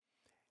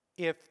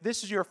If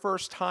this is your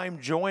first time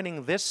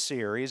joining this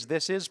series,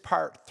 this is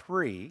part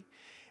 3.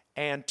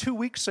 And 2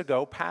 weeks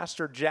ago,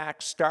 Pastor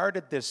Jack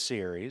started this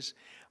series.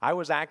 I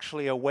was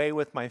actually away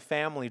with my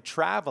family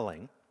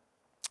traveling,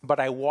 but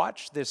I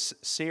watched this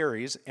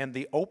series and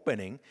the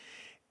opening,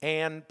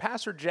 and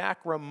Pastor Jack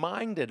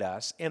reminded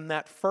us in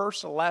that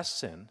first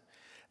lesson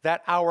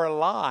that our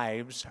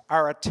lives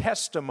are a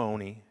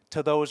testimony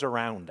to those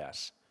around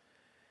us.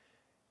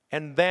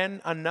 And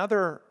then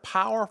another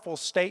powerful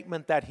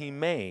statement that he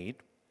made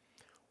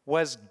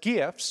was,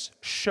 gifts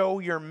show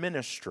your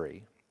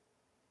ministry.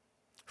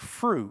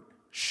 Fruit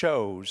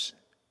shows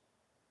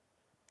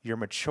your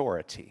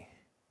maturity.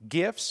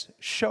 Gifts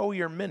show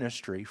your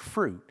ministry.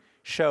 Fruit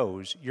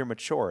shows your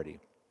maturity.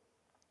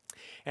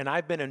 And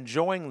I've been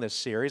enjoying this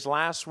series.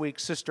 Last week,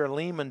 Sister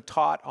Lehman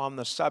taught on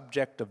the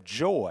subject of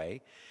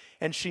joy,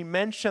 and she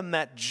mentioned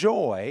that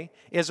joy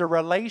is a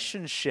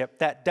relationship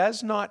that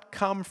does not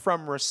come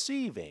from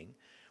receiving,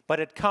 but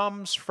it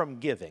comes from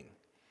giving.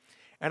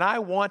 And I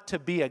want to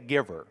be a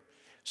giver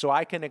so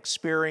I can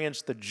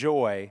experience the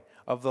joy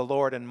of the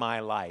Lord in my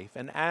life.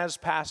 And as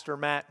Pastor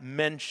Matt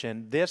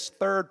mentioned, this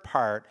third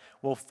part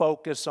will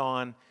focus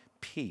on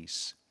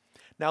peace.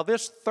 Now,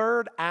 this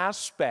third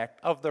aspect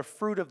of the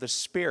fruit of the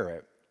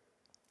Spirit,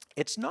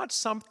 it's not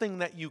something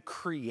that you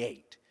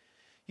create.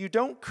 You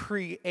don't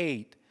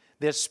create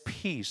this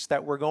peace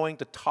that we're going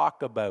to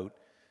talk about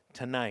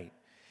tonight.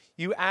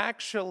 You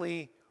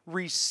actually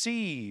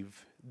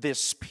receive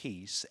this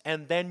peace,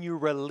 and then you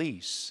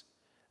release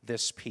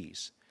this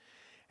peace.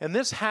 And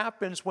this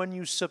happens when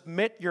you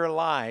submit your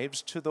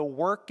lives to the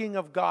working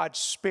of God's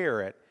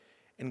Spirit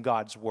in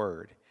God's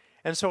Word.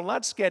 And so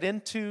let's get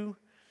into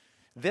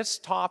this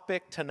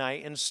topic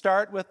tonight and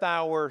start with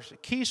our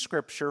key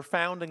scripture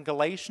found in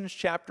Galatians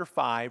chapter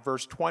 5,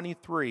 verse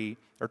 22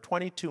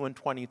 and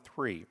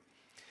 23.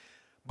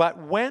 But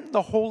when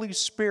the Holy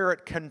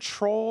Spirit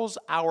controls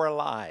our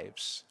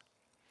lives,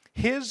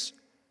 His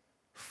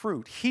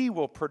fruit, He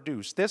will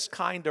produce this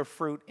kind of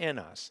fruit in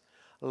us: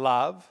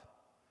 love,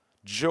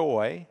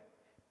 joy,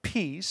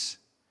 peace,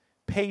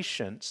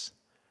 patience,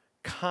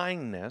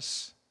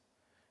 kindness,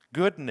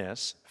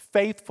 goodness,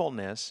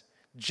 faithfulness,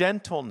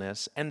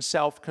 gentleness, and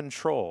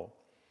self-control.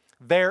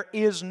 There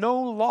is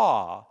no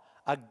law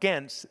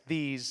against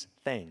these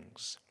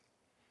things.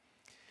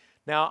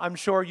 Now, I'm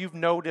sure you've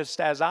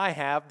noticed, as I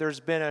have, there's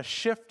been a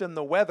shift in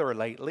the weather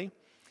lately.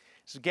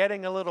 It's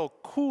getting a little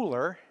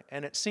cooler,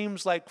 and it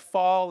seems like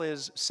fall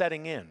is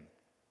setting in.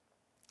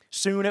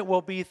 Soon it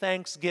will be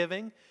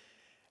Thanksgiving,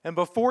 and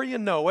before you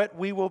know it,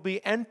 we will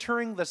be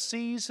entering the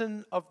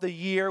season of the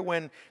year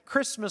when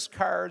Christmas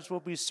cards will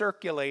be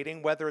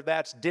circulating, whether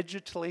that's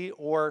digitally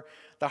or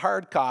the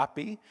hard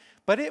copy,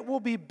 but it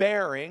will be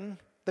bearing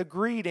the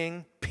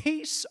greeting,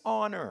 "Peace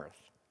on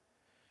earth."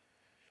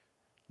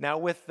 Now,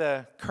 with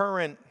the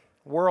current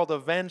world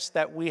events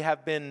that we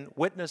have been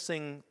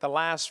witnessing the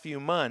last few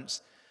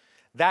months,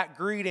 that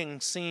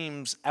greeting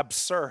seems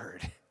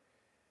absurd.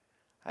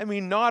 I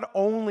mean, not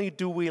only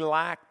do we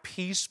lack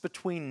peace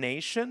between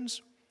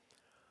nations,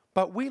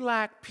 but we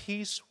lack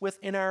peace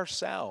within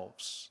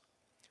ourselves.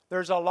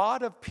 There's a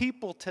lot of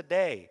people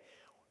today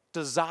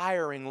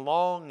desiring,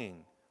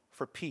 longing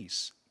for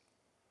peace.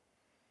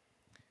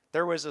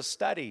 There was a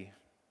study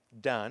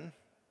done,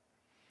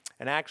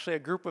 and actually a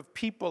group of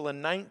people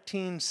in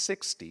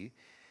 1960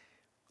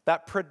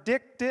 that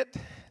predicted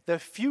the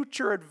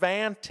future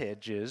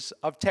advantages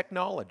of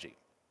technology.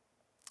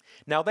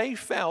 Now, they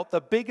felt the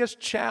biggest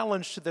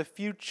challenge to the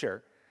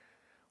future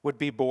would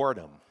be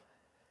boredom.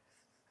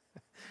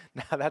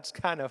 Now, that's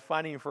kind of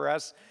funny for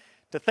us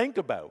to think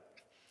about.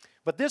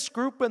 But this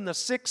group in the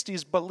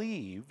 60s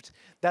believed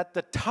that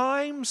the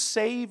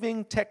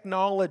time-saving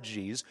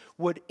technologies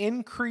would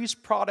increase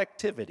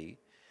productivity,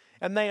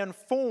 and they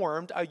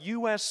informed a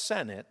U.S.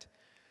 Senate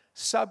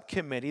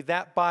subcommittee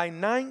that by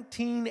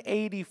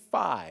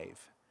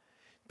 1985,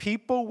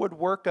 people would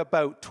work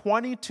about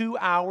 22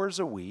 hours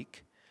a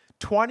week,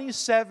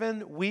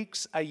 27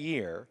 weeks a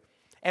year,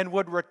 and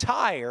would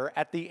retire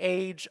at the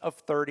age of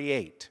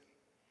 38.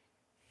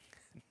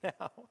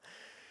 Now,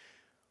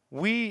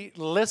 we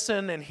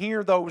listen and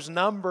hear those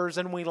numbers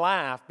and we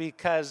laugh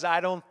because I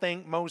don't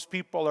think most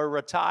people are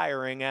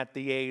retiring at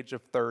the age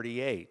of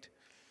 38.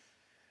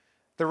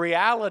 The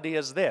reality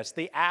is this: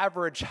 the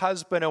average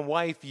husband and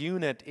wife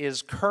unit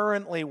is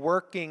currently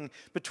working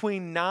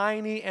between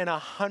 90 and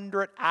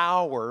 100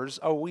 hours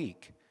a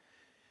week.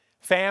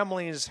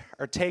 Families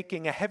are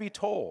taking a heavy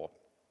toll,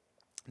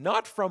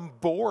 not from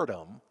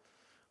boredom,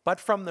 but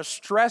from the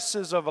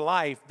stresses of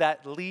life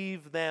that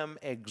leave them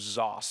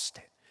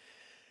exhausted.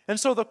 And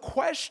so the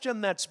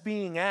question that's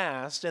being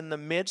asked in the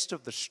midst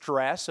of the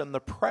stress and the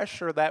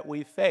pressure that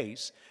we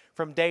face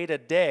from day to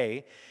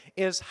day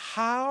is,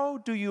 how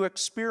do you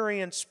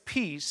experience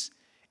peace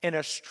in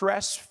a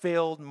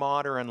stress-filled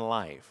modern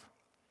life?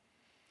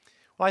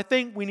 Well, I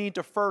think we need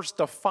to first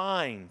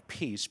define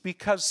peace,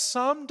 because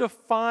some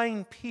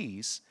define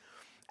peace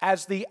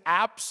as the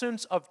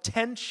absence of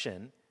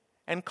tension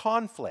and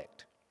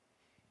conflict.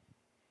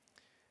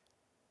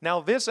 Now,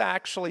 this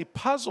actually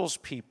puzzles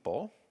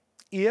people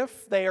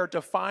if they are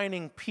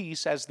defining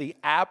peace as the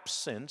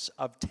absence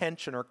of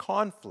tension or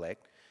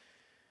conflict,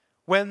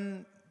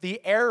 when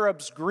the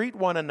Arabs greet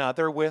one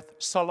another with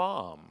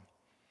salam,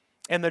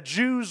 and the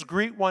Jews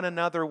greet one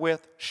another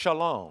with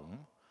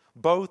shalom,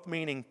 both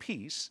meaning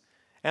peace,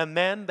 and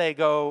then they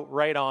go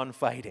right on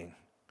fighting.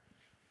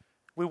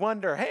 We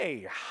wonder,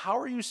 hey, how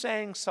are you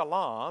saying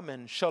salam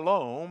and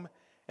shalom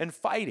and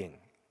fighting?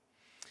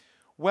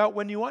 Well,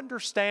 when you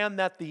understand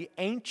that the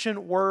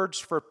ancient words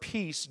for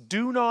peace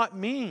do not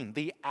mean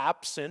the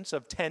absence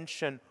of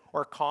tension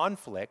or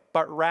conflict,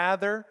 but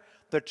rather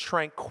the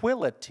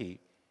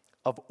tranquility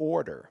of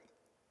order.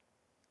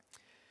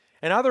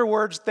 In other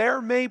words,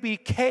 there may be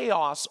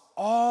chaos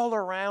all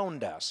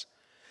around us,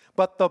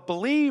 but the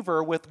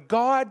believer with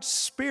God's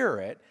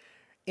Spirit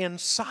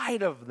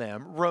inside of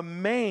them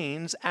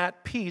remains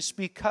at peace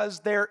because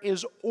there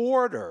is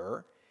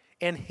order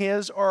in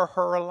his or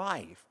her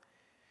life.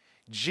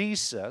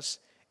 Jesus,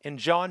 in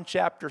John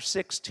chapter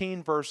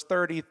 16, verse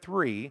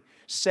 33,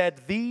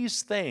 said,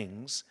 "These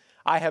things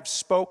I have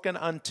spoken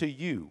unto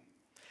you,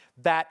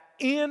 that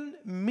in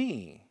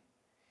me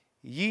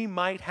ye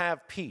might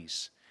have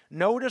peace."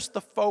 Notice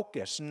the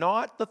focus,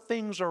 not the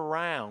things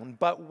around,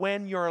 but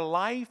when your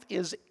life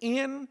is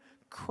in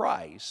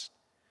Christ,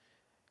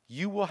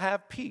 you will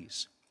have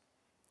peace.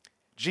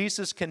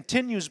 Jesus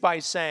continues by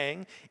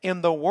saying,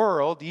 "In the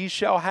world ye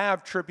shall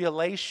have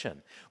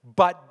tribulation,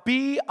 but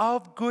be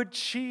of good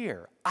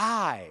cheer.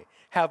 I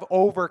have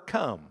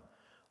overcome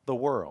the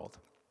world."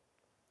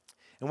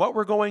 And what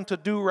we're going to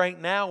do right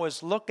now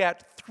is look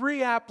at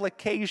 3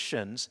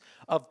 applications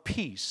of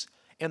peace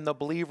in the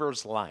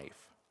believer's life.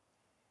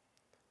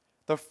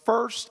 The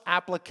first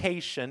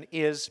application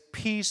is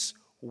peace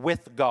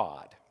with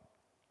God.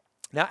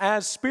 Now,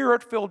 as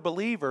Spirit-filled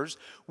believers,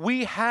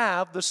 we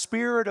have the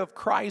Spirit of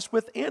Christ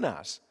within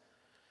us.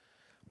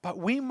 But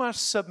we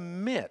must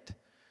submit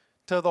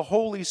to the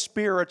Holy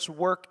Spirit's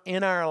work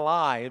in our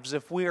lives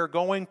if we are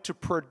going to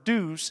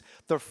produce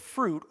the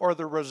fruit or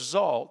the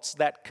results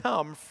that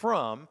come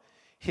from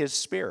His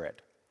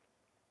Spirit.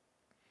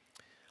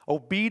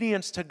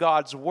 Obedience to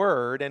God's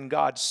Word and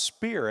God's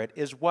Spirit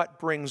is what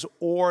brings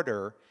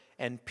order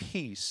and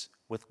peace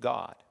with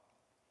God.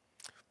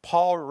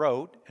 Paul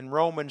wrote in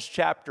Romans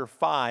chapter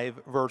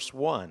 5, verse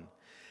 1,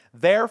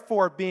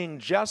 "Therefore, being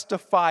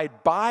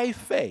justified by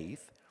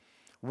faith,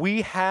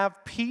 we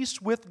have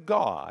peace with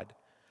God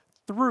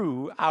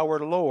through our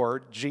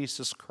Lord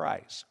Jesus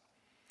Christ."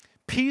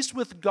 Peace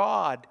with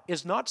God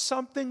is not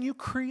something you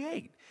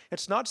create.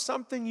 It's not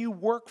something you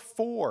work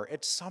for.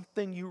 It's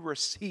something you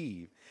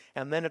receive,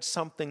 and then it's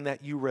something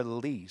that you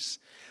release.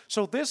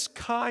 So this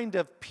kind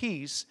of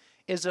peace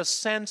is a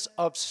sense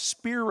of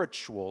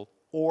spiritual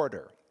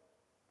order.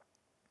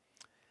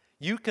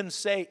 You can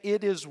say,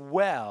 "It is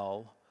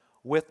well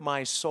with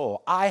my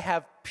soul. I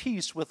have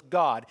peace with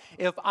God.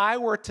 If I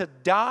were to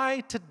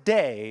die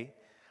today,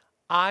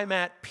 I'm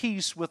at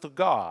peace with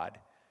God,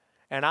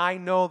 and I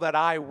know that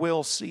I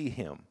will see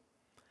Him."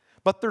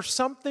 But there's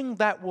something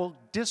that will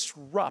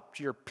disrupt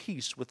your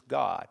peace with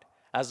God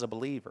as a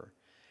believer,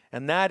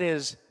 and that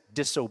is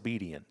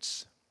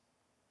disobedience.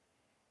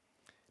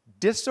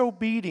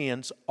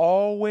 Disobedience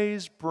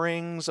always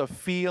brings a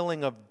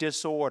feeling of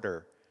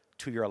disorder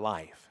to your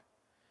life.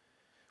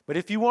 But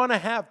if you want to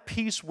have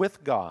peace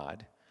with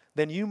God,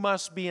 then you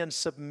must be in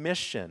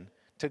submission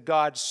to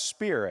God's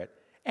Spirit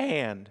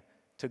and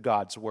to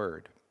God's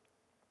Word.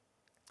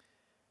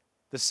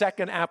 The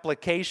second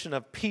application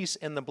of peace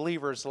in the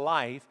believer's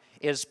life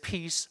is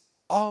peace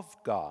of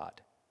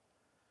God.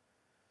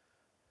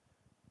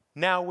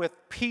 Now,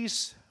 with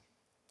peace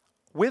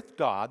with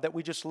God that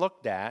we just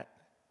looked at,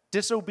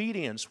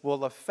 disobedience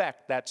will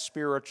affect that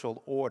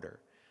spiritual order.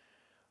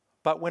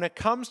 But when it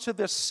comes to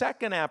this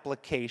second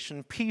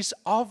application, peace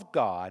of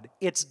God,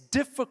 it's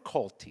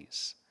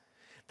difficulties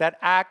that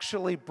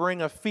actually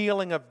bring a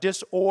feeling of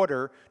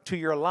disorder to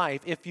your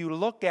life if you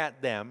look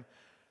at them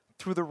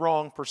through the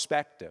wrong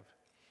perspective.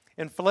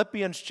 In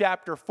Philippians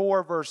chapter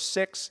 4, verse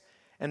 6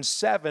 and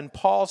 7,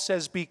 Paul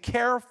says, "Be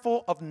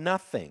careful of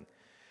nothing,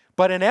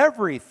 but in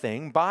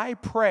everything, by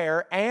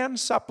prayer and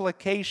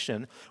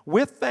supplication,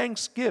 with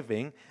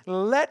thanksgiving,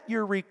 let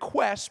your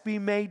requests be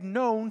made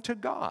known to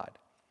God."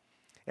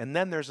 And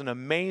then there's an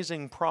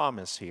amazing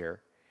promise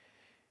here.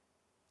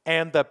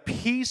 "And the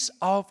peace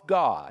of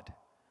God,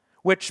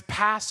 which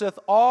passeth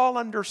all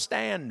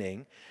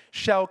understanding,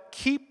 shall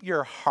keep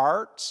your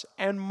hearts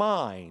and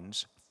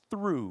minds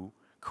through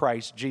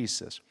Christ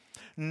Jesus."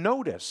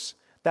 Notice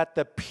that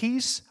the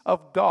peace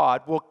of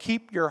God will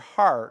keep your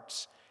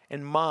hearts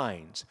and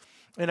minds.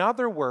 In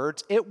other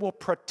words, it will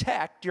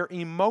protect your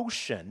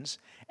emotions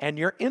and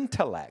your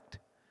intellect.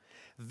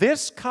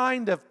 This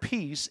kind of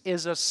peace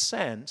is a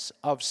sense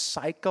of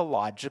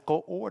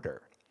psychological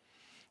order.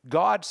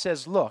 God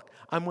says, "Look,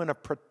 I'm going to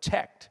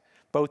protect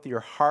both your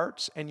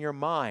hearts and your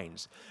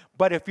minds.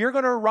 But if you're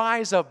going to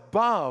rise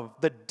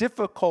above the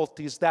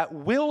difficulties that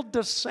will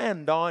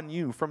descend on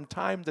you from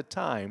time to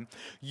time,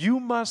 you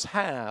must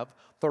have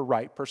the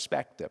right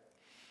perspective."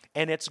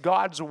 And it's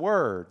God's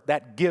Word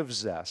that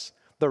gives us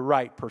the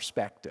right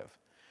perspective.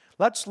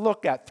 Let's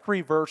look at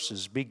 3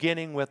 verses,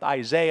 beginning with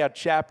Isaiah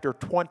chapter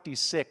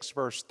 26,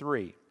 verse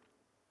 3.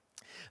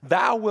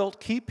 Thou wilt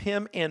keep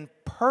him in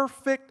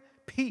perfect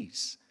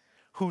peace,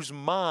 whose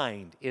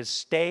mind is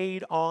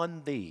stayed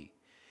on thee,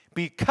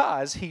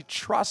 because he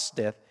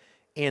trusteth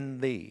in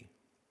thee.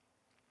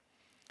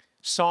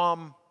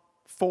 Psalm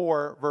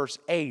 4, verse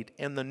 8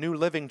 in the New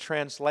Living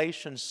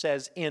Translation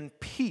says, in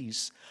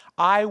peace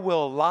I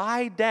will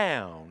lie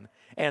down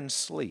and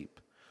sleep,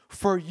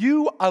 for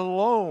you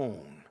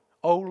alone,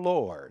 O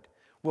Lord,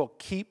 will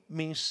keep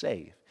me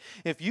safe.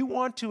 If you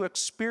want to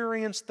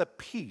experience the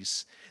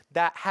peace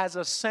that has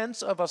a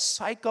sense of a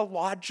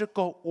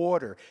psychological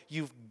order,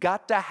 you've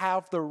got to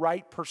have the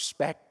right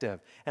perspective,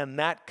 and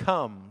that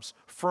comes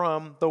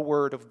from the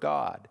Word of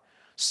God.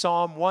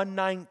 Psalm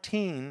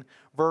 119,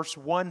 verse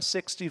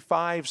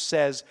 165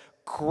 says,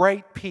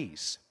 great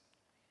peace.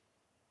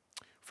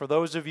 For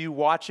those of you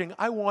watching,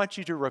 I want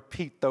you to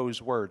repeat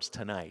those words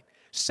tonight.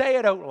 Say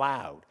it out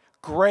loud.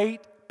 Great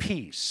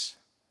peace.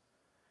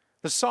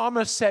 The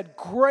psalmist said,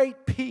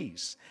 great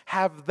peace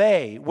have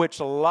they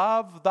which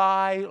love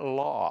thy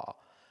law,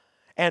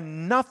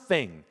 and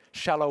nothing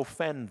shall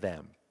offend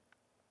them.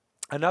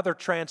 Another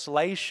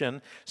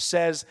translation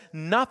says,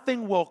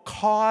 nothing will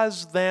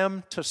cause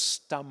them to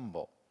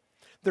stumble.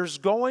 There's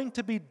going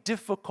to be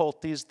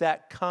difficulties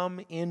that come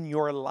in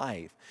your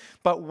life.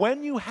 But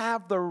when you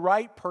have the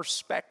right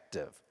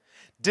perspective,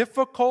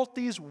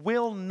 difficulties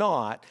will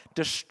not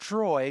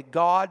destroy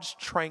God's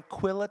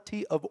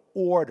tranquility of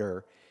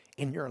order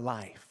in your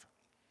life.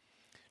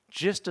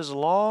 Just as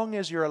long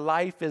as your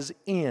life is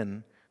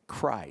in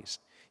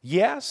Christ.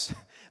 Yes,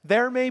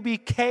 there may be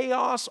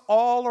chaos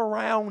all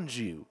around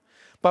you,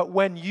 but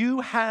when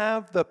you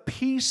have the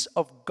peace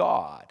of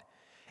God,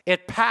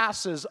 it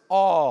passes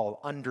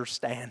all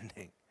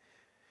understanding.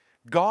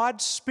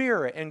 God's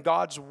Spirit and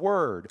God's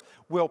Word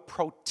will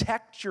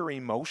protect your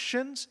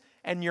emotions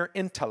and your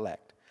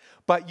intellect,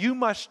 but you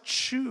must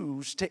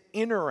choose to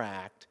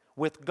interact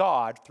with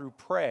God through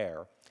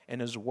prayer and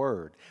His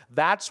Word.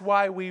 That's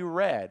why we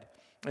read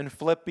in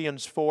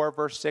Philippians 4,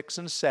 verse 6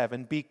 and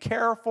 7, be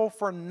careful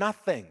for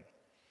nothing.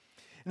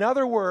 In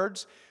other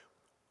words,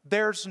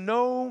 there's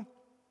no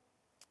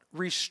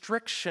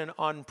restriction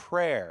on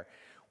prayer.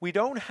 We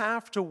don't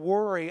have to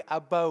worry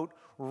about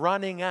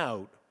running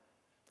out.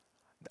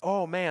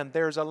 Oh man,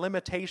 there's a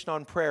limitation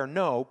on prayer.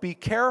 No, be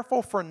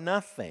careful for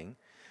nothing,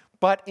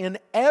 but in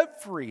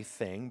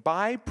everything,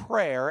 by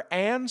prayer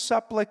and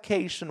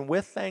supplication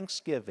with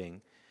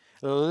thanksgiving,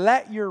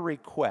 let your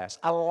request,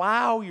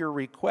 allow your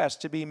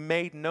request to be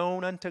made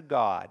known unto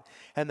God,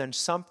 and then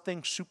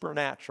something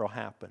supernatural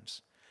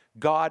happens.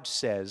 God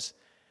says,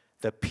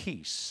 the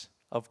peace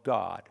of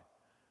God,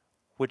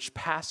 which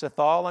passeth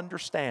all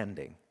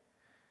understanding,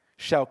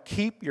 shall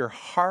keep your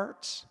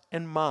hearts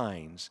and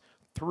minds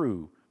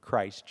through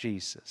Christ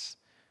Jesus.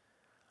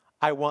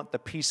 I want the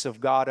peace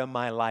of God in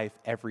my life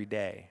every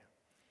day.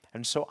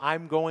 And so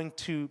I'm going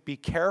to be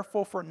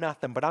careful for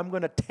nothing, but I'm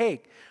going to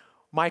take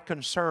my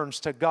concerns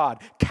to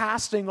God,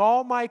 casting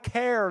all my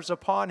cares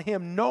upon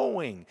Him,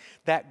 knowing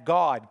that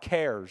God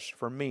cares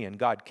for me and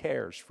God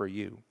cares for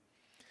you.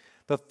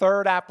 The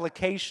third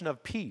application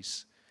of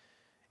peace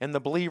in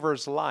the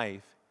believer's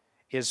life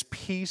is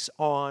peace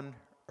on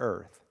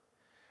earth.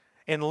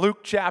 In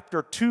Luke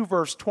chapter 2,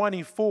 verse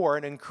 24,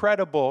 an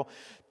incredible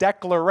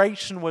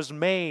declaration was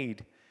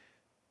made.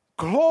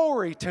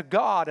 Glory to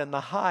God in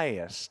the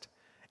highest,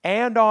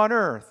 and on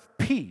earth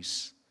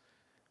peace,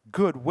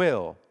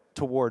 goodwill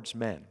towards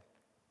men.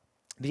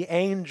 The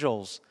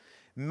angels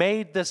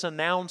made this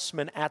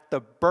announcement at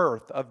the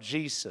birth of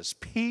Jesus.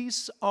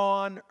 Peace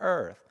on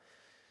earth.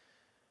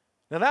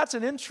 Now that's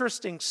an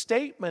interesting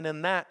statement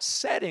in that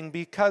setting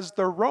because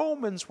the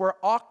Romans were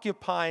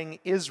occupying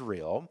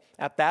Israel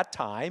at that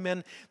time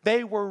and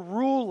they were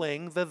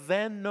ruling the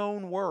then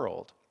known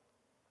world.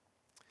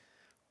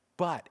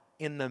 But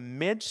in the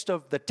midst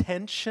of the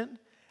tension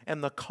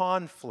and the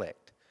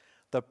conflict,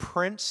 the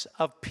Prince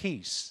of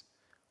Peace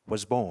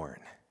was born.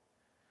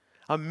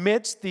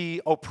 Amidst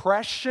the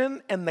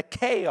oppression and the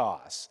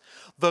chaos,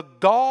 the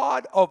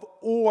God of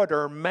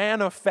order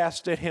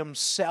manifested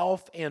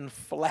Himself in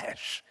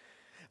flesh.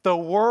 The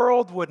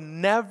world would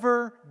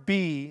never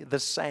be the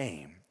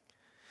same.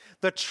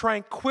 The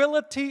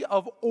tranquility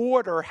of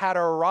order had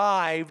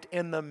arrived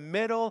in the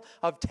middle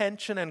of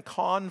tension and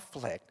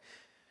conflict.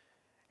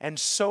 And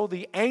so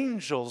the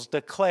angels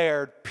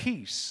declared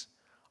peace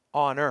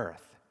on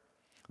earth.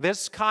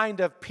 This kind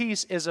of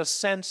peace is a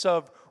sense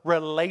of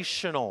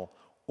relational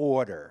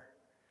order.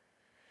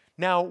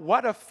 Now,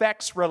 what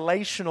affects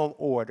relational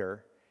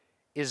order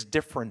is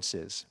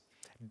differences.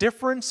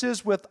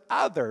 Differences with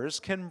others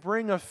can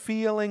bring a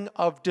feeling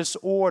of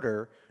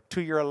disorder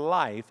to your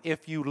life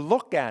if you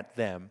look at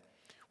them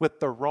with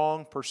the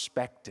wrong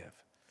perspective.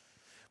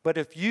 But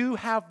if you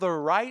have the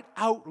right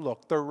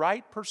outlook, the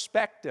right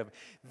perspective,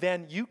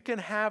 then you can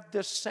have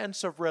this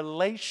sense of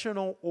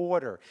relational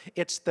order.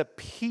 It's the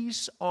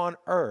peace on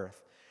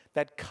earth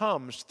that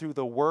comes through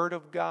the Word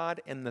of God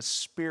and the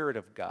Spirit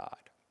of God.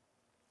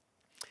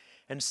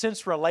 And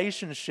since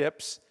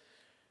relationships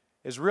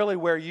is really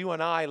where you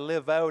and I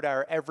live out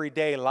our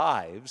everyday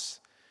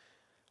lives,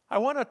 I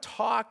want to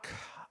talk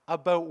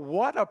about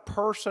what a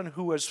person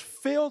who is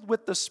filled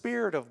with the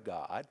Spirit of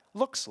God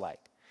looks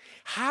like.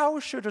 How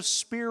should a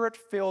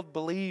Spirit-filled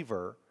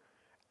believer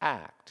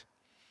act?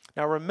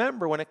 Now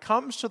remember, when it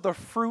comes to the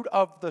fruit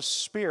of the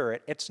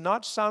Spirit, it's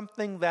not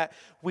something that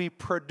we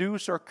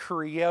produce or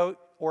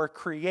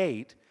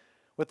create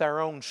with our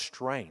own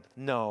strength.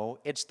 No,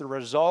 it's the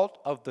result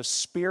of the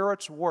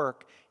Spirit's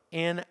work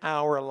in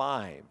our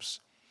lives.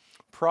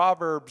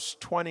 Proverbs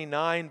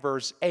 29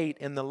 verse 8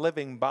 in the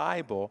Living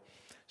Bible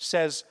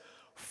says,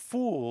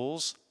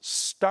 "Fools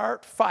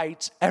start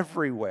fights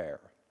everywhere.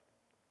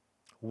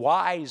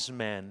 Wise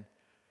men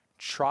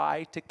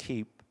try to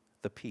keep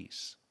the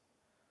peace."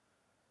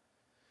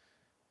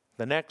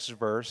 The next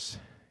verse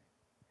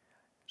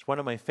is one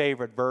of my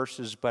favorite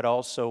verses, but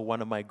also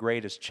one of my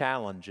greatest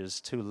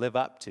challenges to live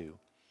up to.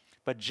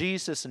 But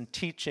Jesus, in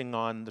teaching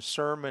on the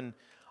Sermon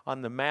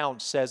on the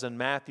Mount, says in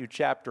Matthew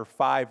chapter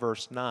 5,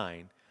 verse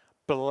 9,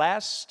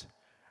 "Blessed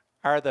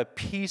are the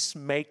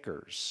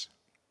peacemakers,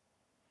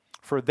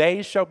 for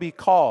they shall be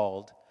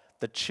called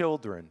the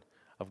children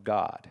of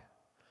God."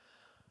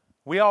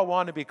 We all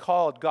want to be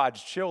called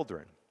God's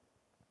children.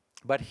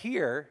 But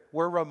here,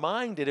 we're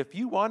reminded, if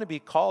you want to be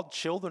called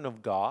children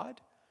of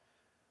God,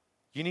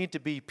 you need to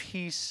be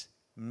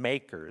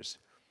peacemakers.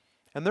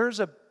 And there's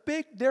a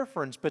big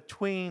difference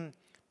between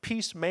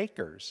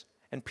peacemakers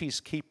and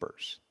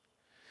peacekeepers.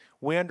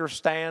 We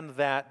understand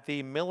that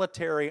the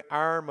military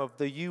arm of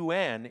the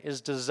UN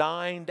is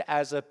designed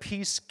as a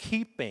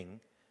peacekeeping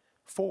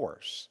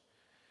force.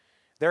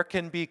 There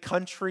can be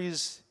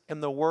countries in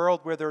the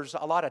world where there's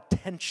a lot of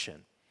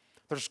tension.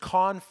 There's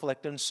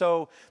conflict, and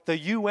so the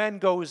UN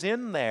goes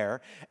in there,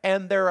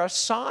 and their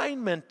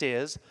assignment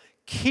is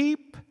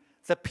keep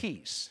the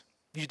peace.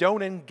 You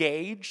don't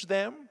engage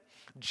them,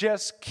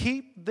 just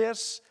keep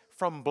this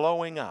from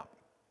blowing up.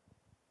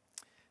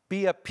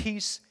 Be a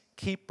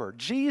peacekeeper.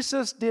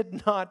 Jesus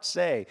did not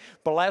say,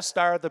 "Blessed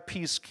are the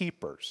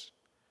peacekeepers."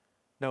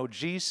 No,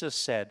 Jesus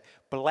said,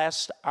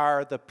 "Blessed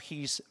are the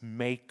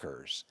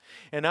peacemakers."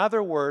 In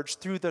other words,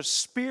 through the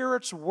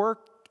Spirit's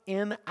work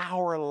in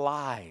our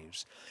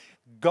lives,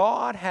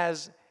 God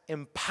has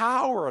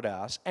empowered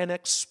us and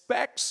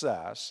expects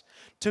us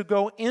to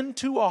go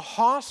into a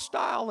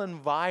hostile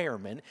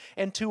environment,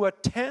 into a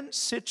tense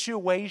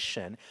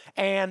situation,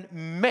 and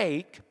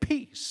make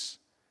peace.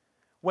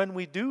 When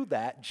we do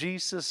that,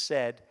 Jesus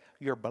said,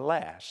 "You're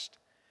blessed,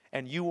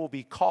 and you will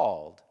be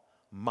called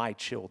my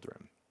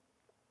children."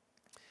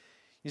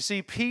 You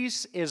see,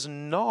 peace is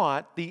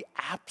not the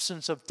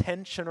absence of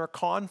tension or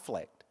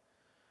conflict,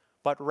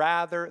 but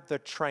rather the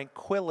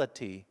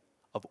tranquility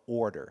of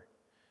order.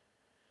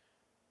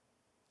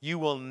 You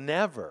will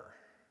never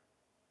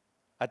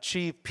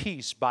achieve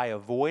peace by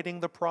avoiding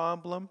the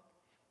problem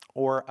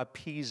or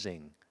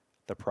appeasing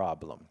the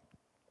problem.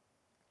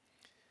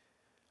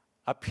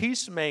 A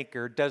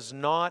peacemaker does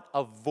not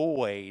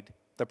avoid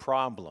the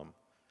problem.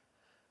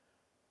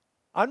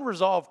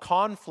 Unresolved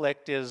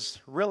conflict is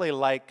really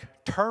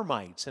like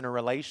termites in a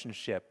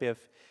relationship.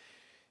 If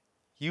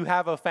you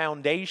have a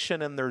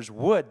foundation and there's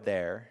wood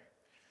there,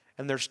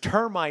 and there's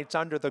termites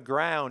under the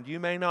ground, you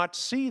may not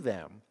see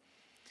them.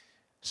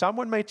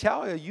 Someone may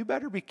tell you, "You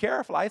better be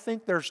careful. I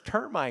think there's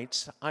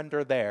termites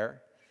under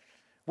there."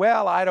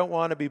 Well, I don't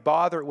want to be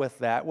bothered with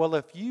that. Well,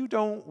 if you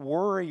don't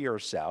worry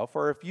yourself,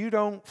 or if you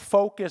don't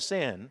focus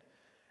in,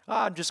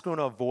 I'm just going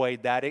to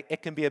avoid that.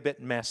 It can be a bit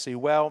messy.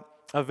 Well,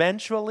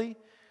 eventually,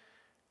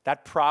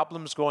 that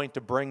problem's going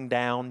to bring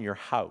down your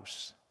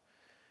house.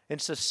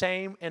 It's the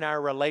same in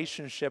our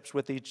relationships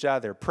with each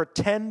other.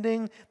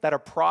 Pretending that a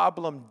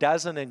problem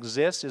doesn't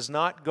exist is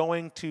not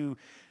going to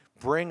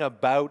bring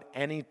about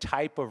any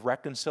type of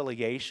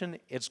reconciliation.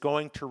 It's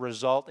going to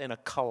result in a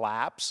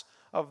collapse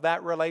of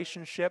that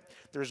relationship.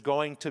 There's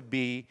going to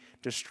be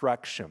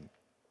destruction.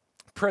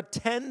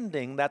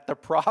 Pretending that the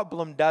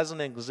problem doesn't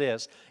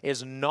exist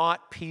is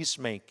not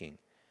peacemaking.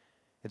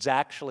 It's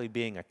actually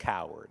being a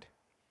coward.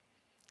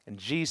 And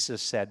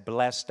Jesus said,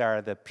 "Blessed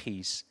are the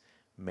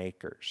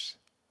peacemakers."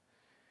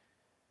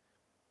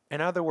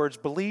 In other words,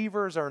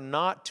 believers are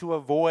not to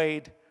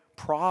avoid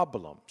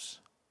problems.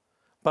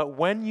 But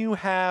when you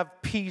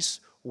have peace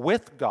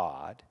with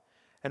God,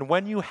 and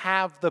when you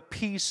have the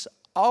peace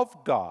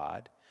of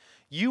God,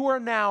 you are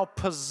now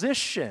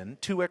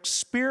positioned to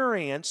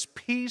experience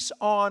peace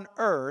on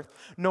earth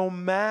no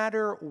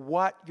matter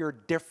what your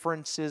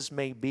differences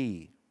may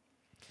be.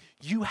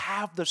 You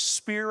have the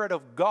Spirit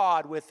of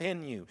God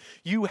within you.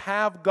 You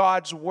have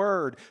God's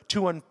Word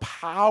to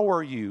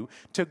empower you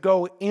to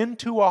go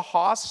into a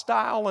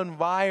hostile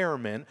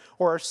environment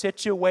or a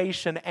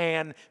situation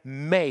and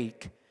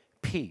make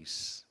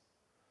peace.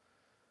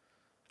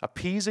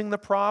 Appeasing the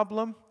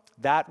problem,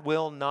 that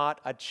will not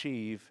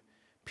achieve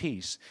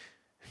peace.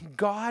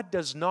 God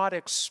does not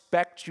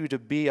expect you to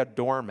be a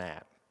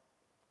doormat.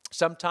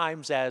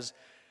 Sometimes as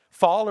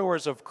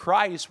followers of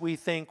Christ, we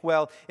think,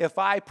 well, if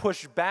I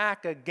push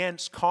back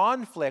against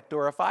conflict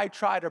or if I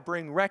try to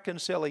bring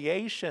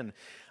reconciliation,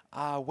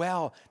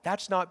 well,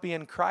 that's not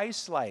being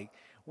Christ-like.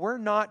 We're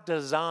not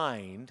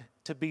designed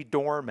to be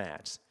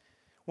doormats.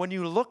 When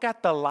you look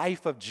at the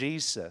life of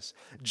Jesus,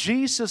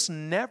 Jesus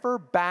never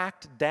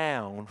backed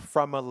down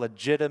from a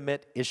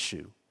legitimate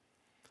issue.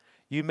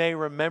 You may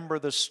remember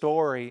the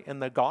story in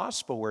the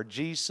gospel where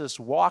Jesus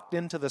walked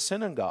into the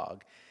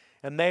synagogue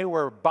and they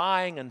were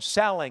buying and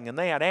selling and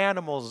they had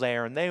animals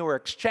there and they were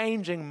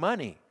exchanging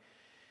money.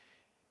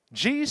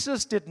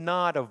 Jesus did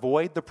not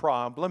avoid the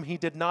problem. He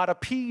did not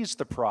appease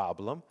the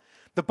problem.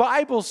 The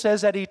Bible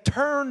says that he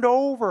turned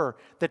over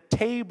the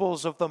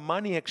tables of the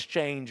money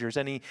exchangers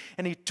and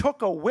he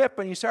took a whip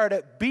and he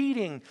started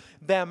beating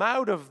them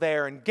out of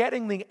there and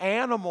getting the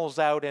animals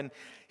out, and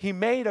he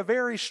made a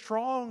very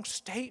strong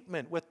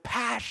statement with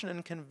passion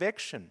and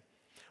conviction.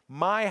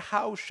 My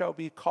house shall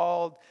be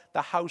called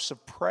the house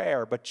of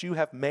prayer, but you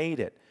have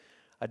made it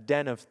a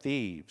den of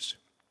thieves.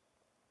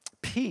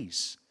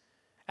 Peace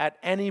at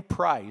any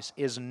price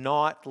is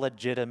not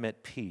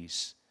legitimate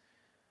peace.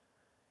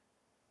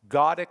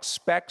 God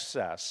expects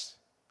us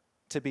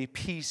to be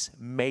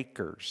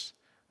peacemakers,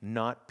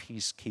 not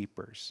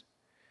peacekeepers.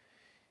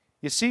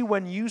 You see,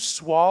 when you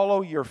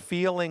swallow your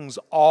feelings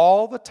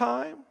all the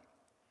time,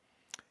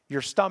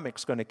 your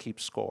stomach's going to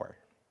keep score.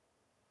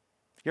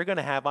 You're going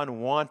to have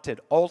unwanted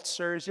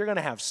ulcers. You're going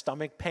to have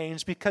stomach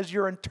pains because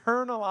you're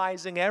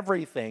internalizing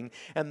everything,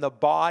 and the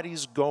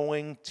body's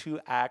going to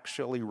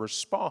actually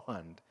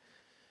respond.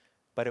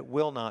 But it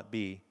will not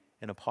be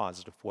in a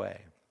positive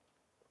way.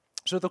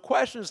 So the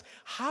question is,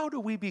 how do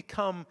we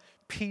become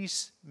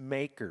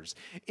peacemakers?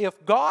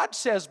 If God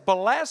says,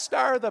 blessed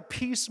are the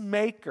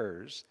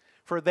peacemakers,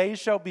 for they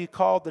shall be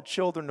called the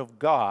children of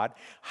God,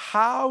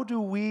 how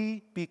do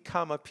we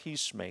become a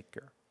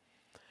peacemaker?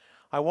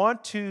 I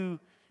want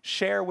to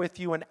share with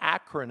you an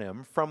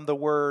acronym from the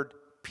word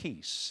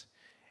peace.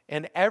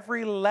 And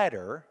every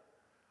letter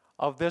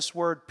of this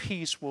word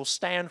peace will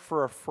stand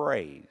for a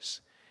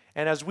phrase.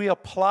 And as we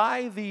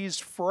apply these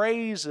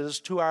phrases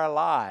to our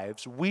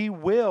lives, we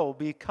will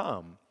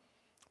become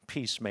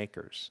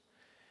peacemakers.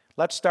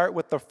 Let's start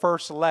with the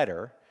first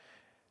letter,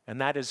 and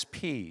that is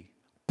P.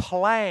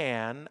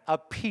 Plan a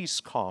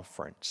peace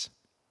conference.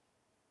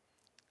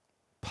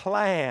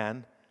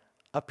 Plan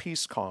a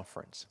peace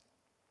conference.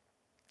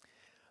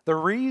 The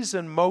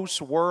reason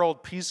most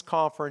world peace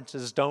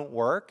conferences don't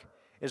work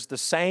is the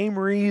same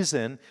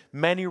reason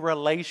many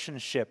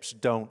relationships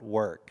don't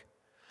work.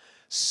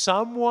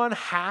 Someone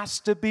has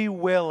to be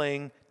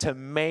willing to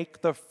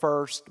make the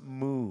first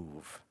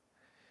move.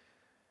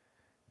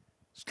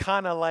 It's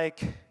kind of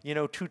like,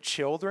 two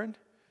children.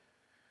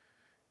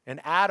 And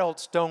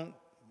adults don't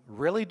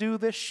really do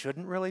this,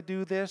 shouldn't really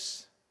do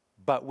this,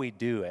 but we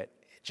do it,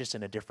 just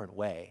in a different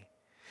way.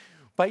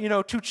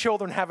 But two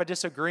children have a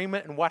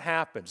disagreement, and what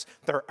happens?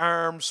 Their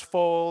arms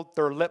fold,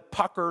 their lip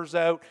puckers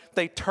out,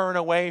 they turn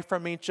away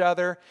from each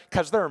other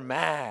because they're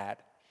mad.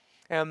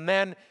 And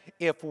then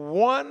if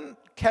one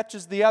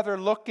catches the other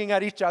looking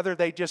at each other,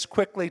 they just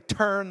quickly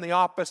turn the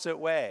opposite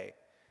way.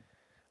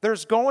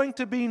 There's going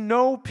to be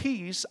no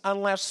peace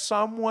unless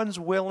someone's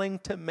willing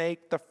to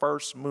make the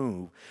first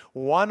move.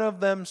 One of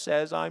them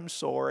says, I'm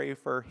sorry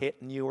for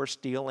hitting you or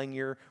stealing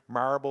your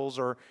marbles,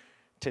 or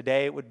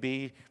today it would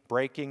be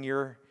breaking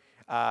your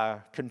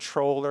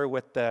controller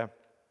with the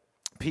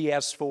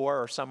PS4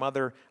 or some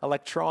other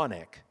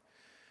electronic.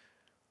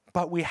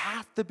 But we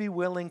have to be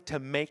willing to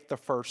make the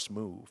first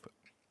move.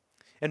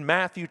 In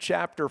Matthew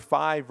chapter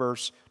 5,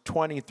 verse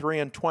 23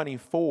 and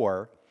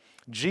 24,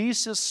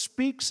 Jesus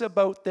speaks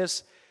about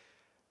this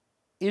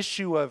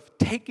issue of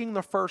taking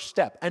the first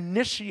step,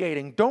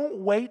 initiating. Don't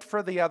wait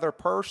for the other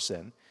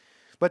person.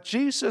 But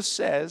Jesus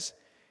says,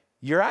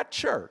 you're at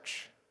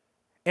church,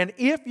 and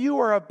if you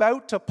are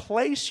about to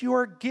place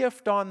your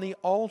gift on the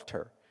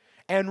altar,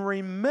 and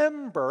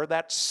remember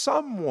that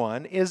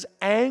someone is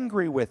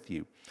angry with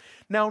you.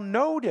 Now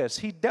notice,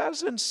 he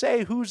doesn't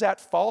say who's at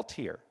fault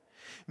here.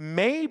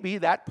 Maybe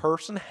that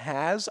person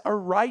has a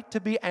right to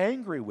be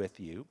angry with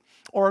you,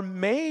 or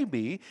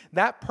maybe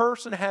that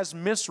person has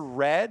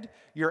misread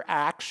your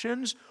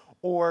actions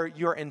or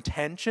your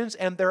intentions,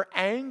 and they're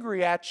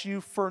angry at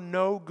you for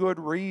no good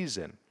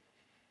reason.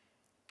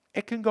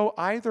 It can go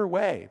either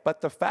way,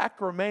 but the fact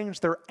remains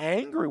they're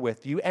angry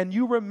with you, and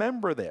you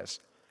remember this.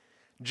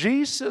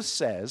 Jesus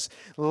says,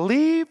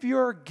 leave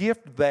your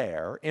gift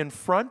there in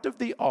front of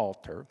the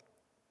altar,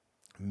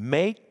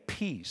 make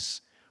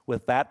peace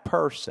with that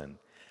person,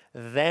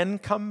 then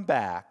come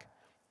back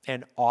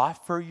and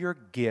offer your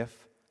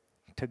gift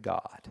to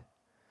God.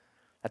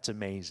 That's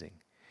amazing.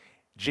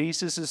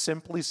 Jesus is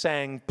simply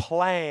saying,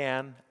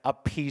 plan a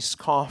peace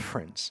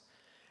conference.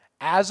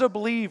 As a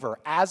believer,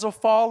 as a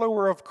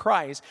follower of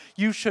Christ,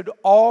 you should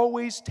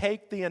always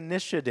take the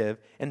initiative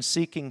in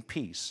seeking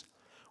peace.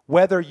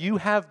 Whether you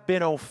have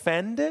been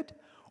offended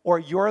or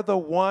you're the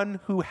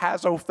one who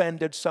has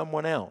offended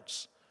someone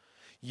else,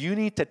 you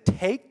need to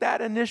take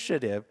that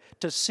initiative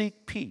to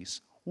seek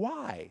peace.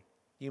 Why,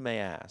 you may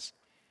ask?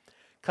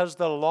 Because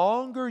the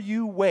longer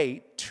you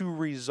wait to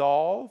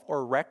resolve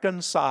or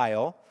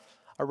reconcile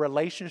a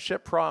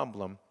relationship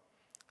problem,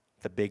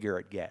 the bigger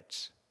it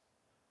gets.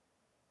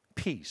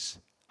 peace.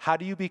 How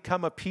do you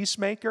become a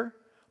peacemaker?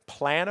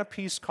 Plan a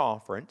peace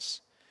conference.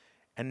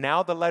 And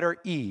now the letter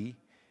E,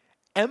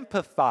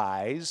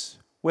 empathize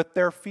with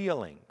their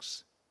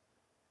feelings.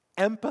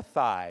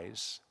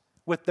 Empathize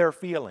with their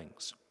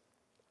feelings.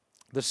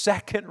 The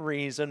second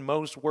reason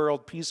most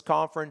world peace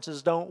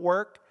conferences don't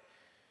work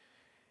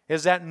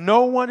is that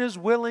no one is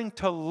willing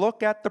to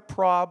look at the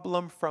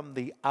problem from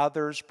the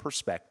other's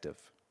perspective.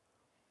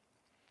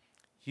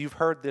 You've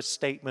heard this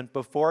statement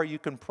before. You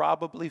can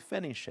probably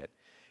finish it.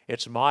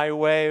 It's my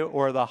way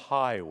or the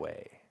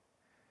highway.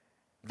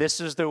 This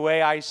is the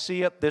way I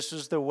see it. This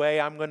is the way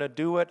I'm going to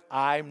do it.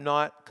 I'm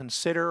not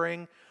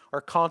considering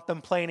or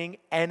contemplating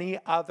any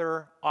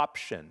other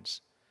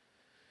options.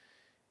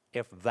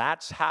 If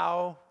that's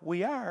how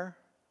we are,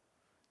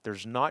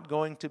 there's not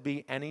going to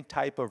be any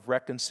type of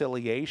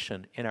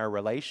reconciliation in our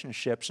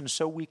relationships, and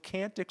so we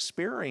can't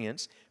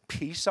experience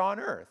peace on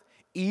earth,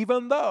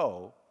 even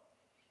though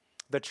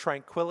the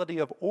tranquility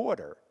of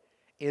order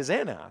is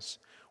in us.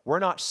 We're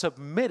not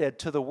submitted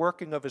to the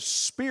working of His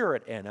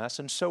Spirit in us,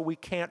 and so we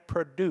can't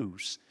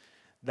produce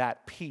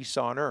that peace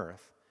on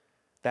earth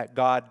that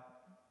God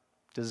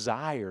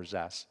desires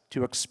us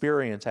to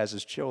experience as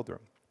His children.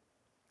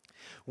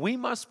 We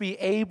must be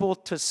able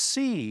to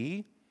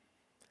see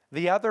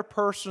the other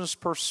person's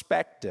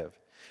perspective.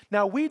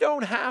 Now, we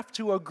don't have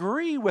to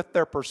agree with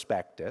their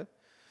perspective,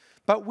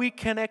 but we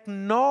can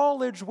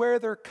acknowledge where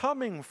they're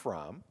coming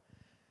from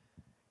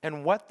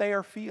and what they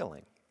are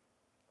feeling.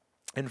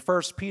 In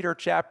 1 Peter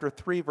chapter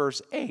 3,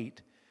 verse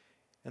 8,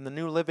 in the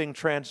New Living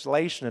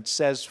Translation, it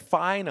says,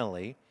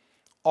 "Finally,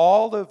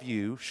 all of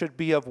you should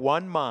be of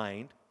one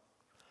mind,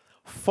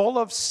 full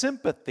of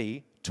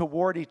sympathy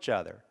toward each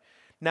other."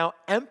 Now,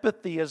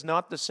 empathy is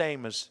not the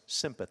same as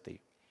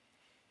sympathy.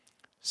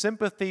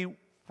 Sympathy,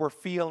 we're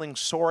feeling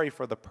sorry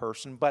for the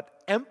person,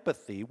 but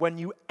empathy, when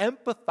you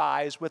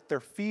empathize with their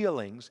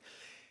feelings,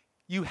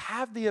 you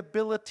have the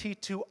ability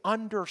to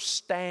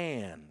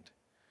understand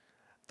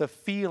the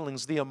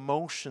feelings, the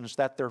emotions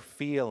that they're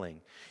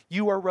feeling.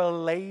 You are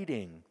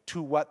relating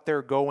to what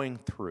they're going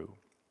through.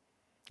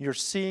 You're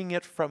seeing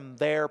it from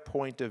their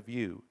point of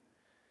view.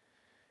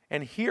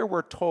 And here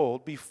we're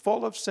told, be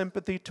full of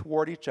sympathy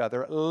toward each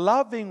other,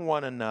 loving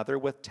one another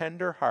with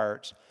tender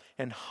hearts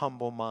and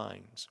humble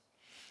minds.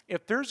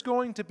 If there's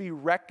going to be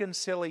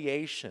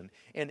reconciliation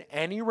in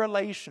any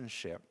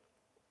relationship,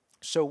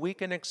 so we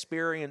can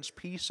experience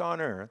peace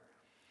on earth,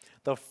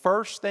 the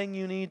first thing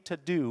you need to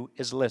do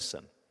is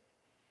listen.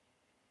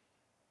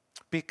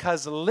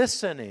 Because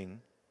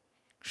listening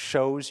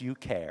shows you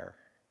care.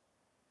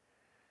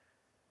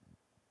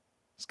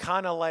 It's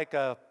kind of like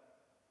a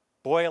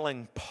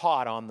boiling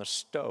pot on the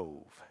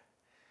stove.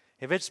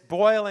 If it's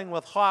boiling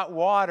with hot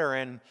water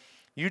and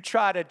you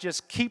try to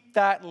just keep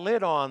that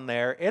lid on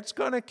there, it's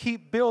going to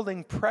keep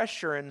building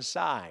pressure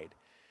inside.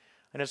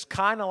 And it's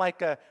kind of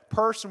like a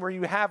person where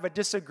you have a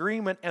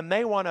disagreement and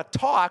they want to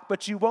talk,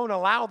 but you won't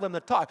allow them to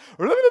talk.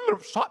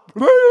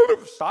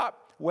 Stop.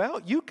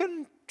 Well, you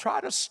can try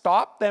to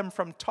stop them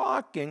from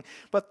talking,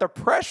 but the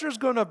pressure's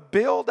going to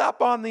build up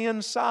on the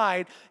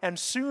inside, and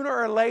sooner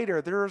or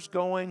later there's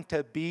going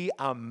to be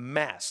a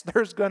mess.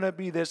 There's going to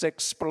be this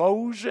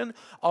explosion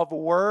of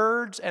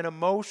words and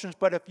emotions,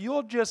 but if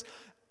you'll just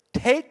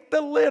take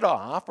the lid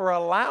off or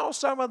allow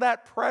some of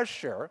that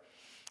pressure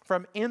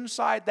from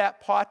inside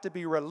that pot to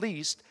be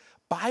released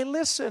by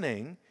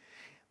listening,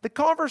 the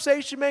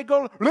conversation may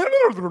go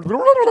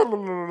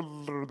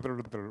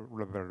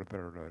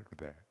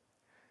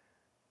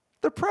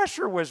the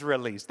pressure was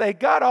released. They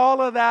got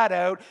all of that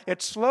out.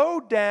 It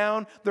slowed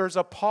down. There's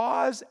a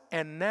pause,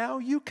 and now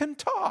you can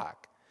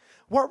talk.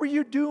 What were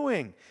you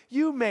doing?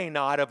 You may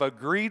not have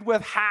agreed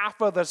with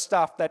half of the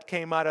stuff that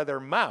came out of their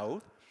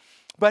mouth,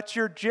 but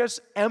you're just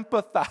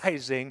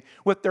empathizing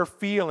with their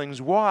feelings.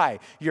 Why?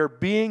 You're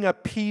being a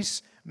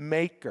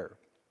peacemaker.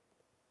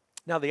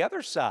 Now, the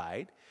other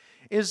side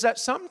is that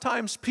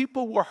sometimes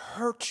people will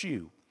hurt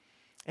you.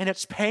 And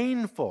it's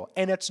painful,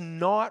 and it's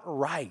not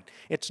right.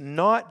 It's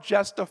not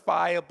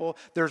justifiable.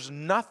 There's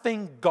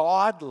nothing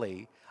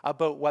godly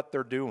about what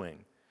they're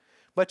doing.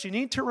 But you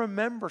need to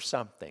remember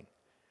something.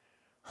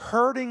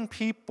 Hurting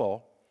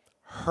people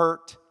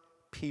hurt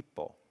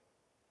people.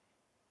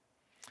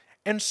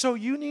 And so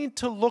you need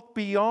to look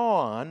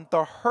beyond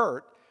the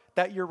hurt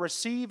that you're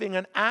receiving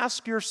and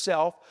ask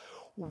yourself,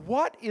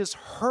 what is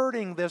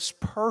hurting this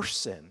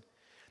person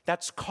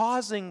that's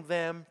causing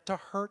them to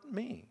hurt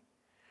me?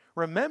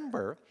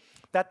 Remember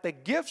that the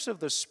gifts of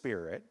the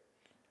Spirit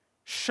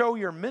show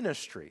your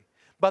ministry,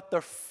 but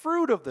the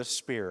fruit of the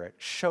Spirit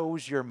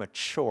shows your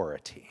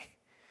maturity.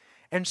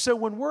 And so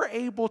when we're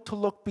able to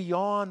look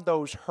beyond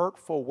those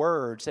hurtful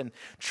words and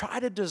try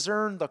to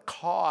discern the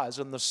cause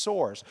and the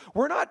source,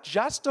 we're not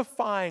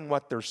justifying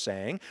what they're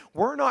saying.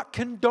 We're not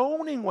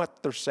condoning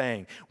what they're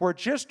saying. We're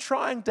just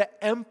trying to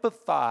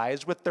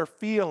empathize with their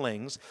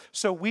feelings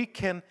so we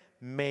can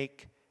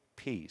make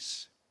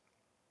peace.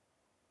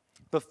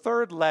 The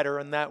third letter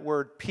in that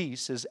word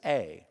peace is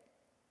A.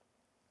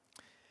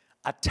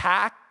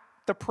 Attack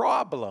the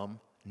problem,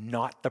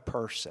 not the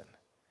person.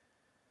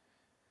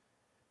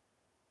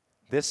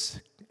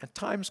 This at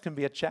times can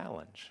be a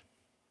challenge.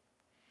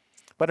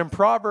 But in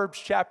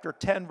Proverbs chapter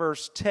 10,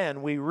 verse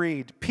 10, we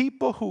read,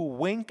 people who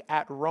wink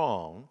at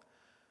wrong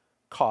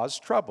cause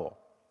trouble,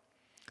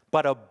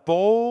 but a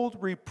bold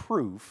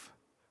reproof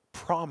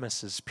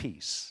promises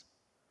peace.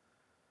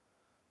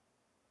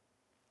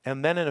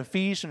 And then in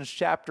Ephesians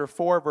chapter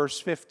 4,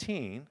 verse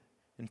 15,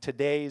 in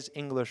today's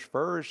English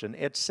version,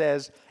 it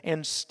says,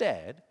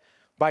 instead,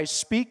 by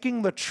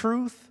speaking the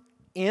truth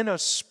in a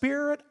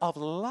spirit of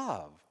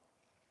love,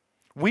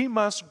 we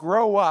must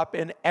grow up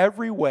in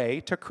every way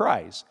to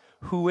Christ,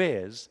 who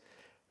is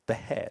the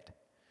head.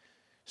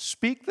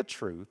 Speak the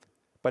truth,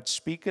 but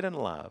speak it in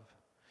love.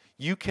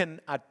 You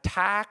can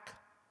attack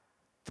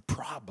the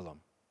problem,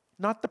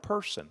 not the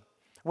person.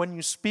 When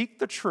you speak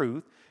the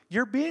truth,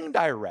 you're being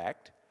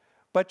direct,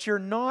 but you're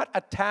not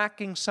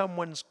attacking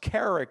someone's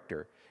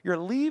character. You're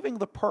leaving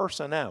the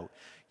person out.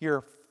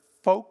 You're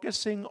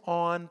focusing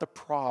on the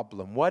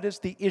problem. What is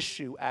the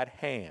issue at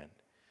hand?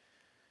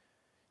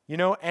 You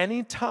know,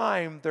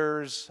 anytime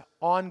there's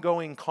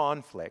ongoing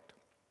conflict,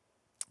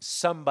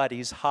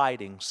 somebody's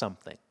hiding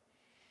something.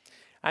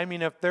 I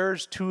mean, if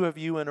there's two of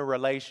you in a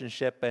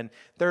relationship and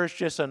there's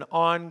just an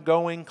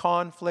ongoing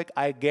conflict,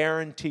 I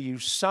guarantee you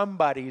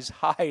somebody's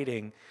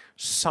hiding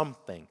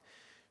something.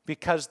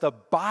 Because the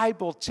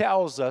Bible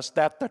tells us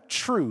that the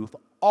truth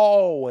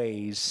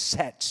always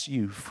sets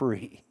you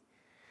free.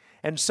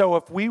 And so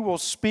if we will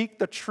speak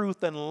the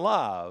truth in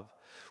love,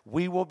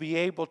 we will be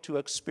able to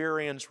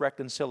experience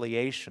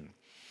reconciliation.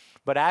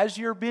 But as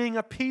you're being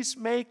a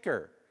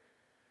peacemaker,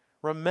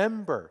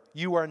 remember,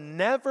 you are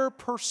never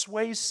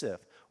persuasive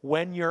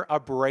when you're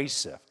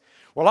abrasive.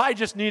 Well, I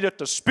just needed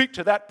to speak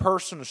to that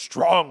person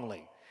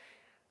strongly.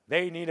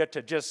 They needed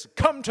to just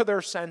come to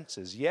their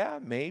senses. Yeah,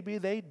 maybe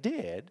they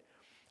did,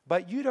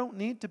 but you don't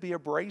need to be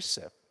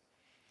abrasive.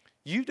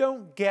 You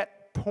don't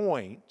get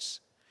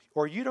points,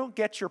 or you don't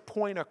get your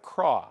point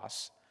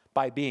across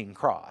by being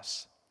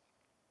cross.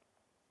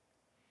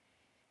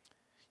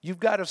 You've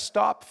got to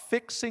stop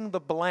fixing the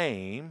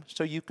blame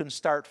so you can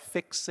start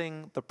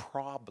fixing the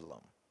problem.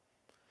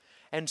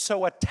 And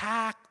so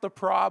attack the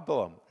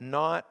problem,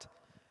 not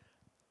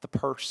the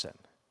person.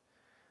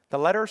 The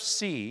letter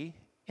C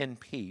in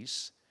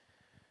peace,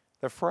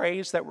 the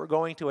phrase that we're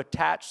going to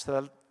attach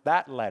to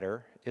that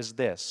letter is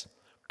this: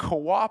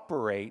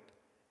 cooperate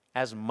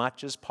as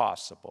much as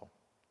possible.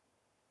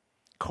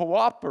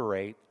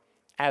 Cooperate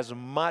as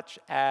much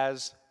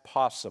as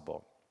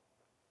possible.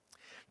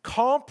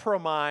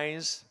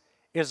 Compromise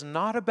is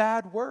not a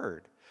bad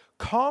word.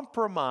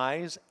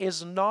 Compromise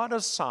is not a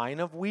sign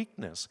of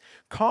weakness.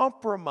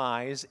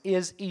 Compromise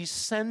is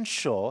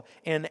essential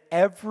in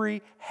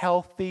every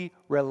healthy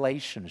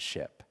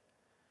relationship.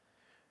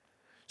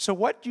 So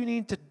what you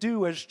need to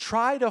do is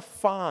try to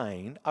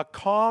find a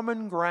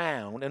common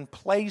ground and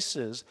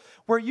places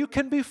where you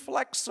can be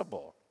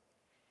flexible,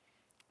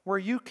 where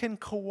you can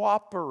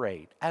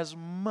cooperate as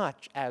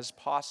much as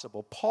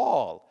possible.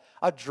 Paul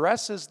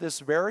addresses this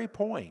very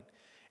point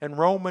in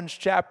Romans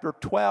chapter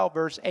 12,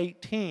 verse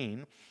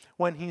 18,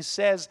 when he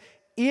says,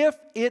 if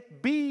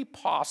it be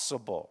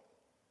possible,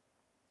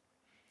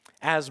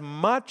 as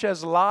much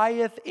as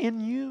lieth in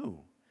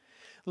you,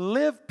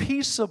 live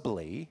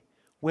peaceably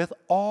with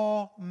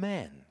all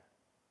men.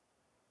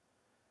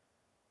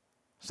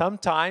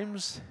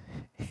 Sometimes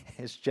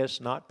it's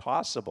just not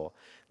possible.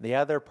 The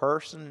other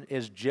person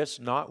is just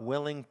not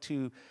willing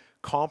to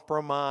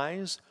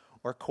compromise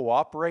or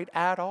cooperate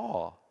at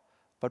all.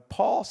 But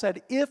Paul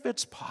said, if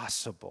it's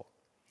possible,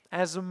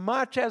 as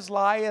much as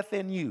lieth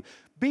in you,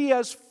 be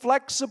as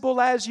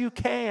flexible as you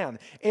can.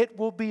 It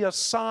will be a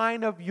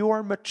sign of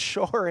your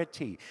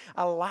maturity,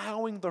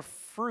 allowing the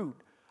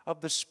fruit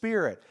of the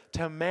Spirit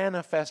to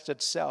manifest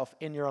itself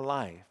in your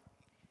life.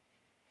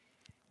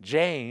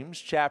 James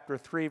chapter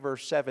 3,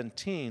 verse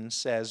 17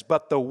 says,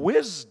 but the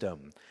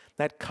wisdom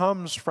that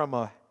comes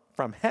from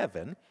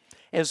heaven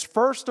is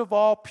first of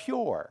all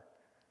pure.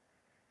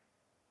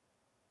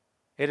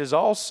 It is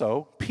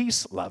also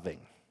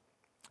peace-loving,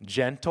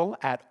 gentle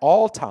at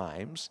all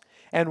times,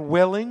 and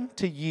willing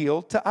to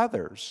yield to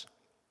others.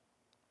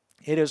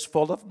 It is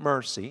full of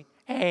mercy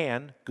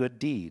and good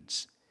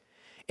deeds.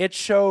 It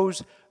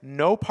shows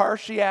no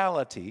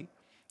partiality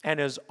and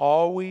is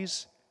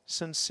always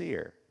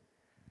sincere.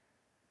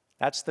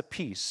 That's the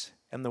peace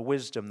and the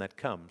wisdom that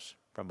comes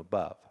from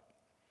above.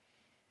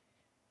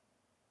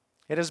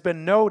 It has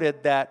been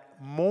noted that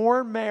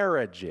more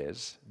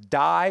marriages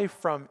die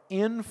from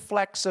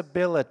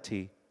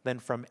inflexibility than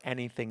from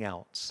anything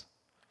else.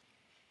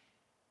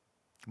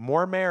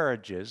 More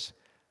marriages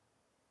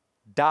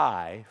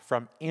die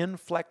from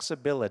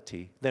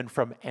inflexibility than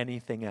from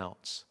anything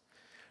else.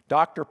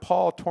 Dr.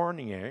 Paul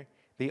Tournier,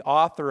 the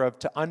author of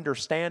To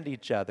Understand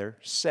Each Other,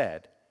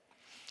 said,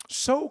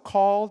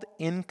 so-called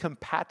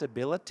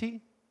incompatibility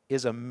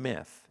is a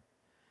myth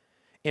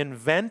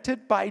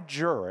invented by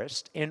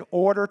jurists in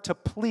order to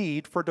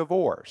plead for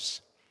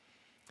divorce.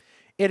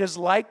 It is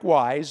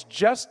likewise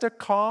just a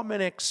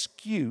common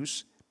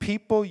excuse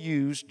people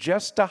use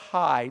just to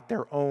hide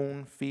their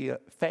own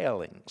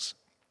failings.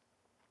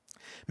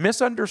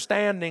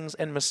 Misunderstandings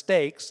and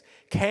mistakes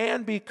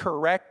can be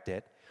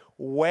corrected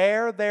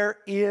where there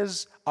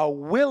is a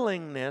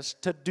willingness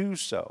to do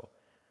so.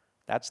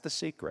 That's the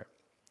secret.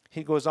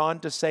 He goes on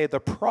to say the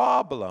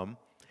problem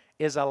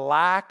is a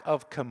lack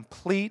of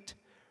complete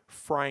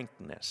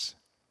frankness.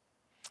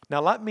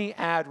 Now let me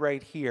add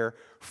right here,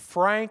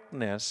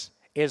 frankness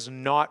is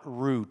not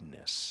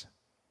rudeness.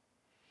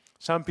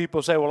 Some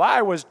people say, well,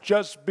 I was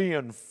just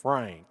being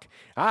frank.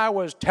 I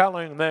was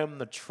telling them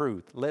the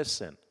truth.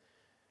 Listen,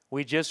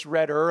 we just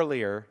read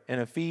earlier in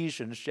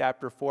Ephesians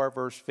chapter 4,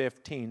 verse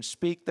 15,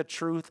 speak the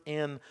truth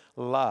in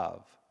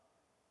love.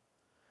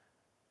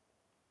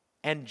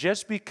 And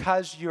just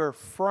because you're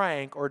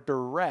frank or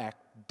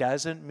direct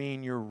doesn't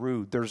mean you're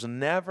rude. There's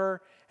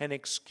never an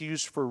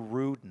excuse for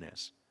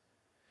rudeness.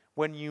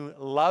 When you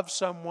love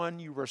someone,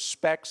 you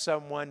respect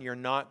someone, you're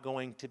not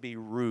going to be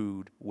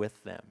rude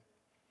with them.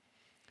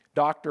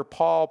 Dr.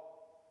 Paul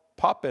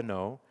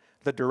Popenoe,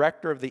 the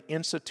director of the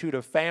Institute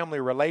of Family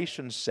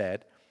Relations,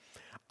 said,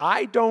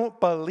 I don't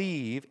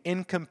believe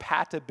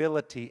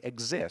incompatibility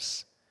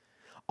exists.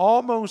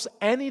 Almost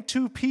any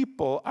two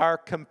people are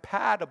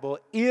compatible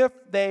if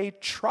they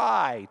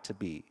try to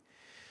be.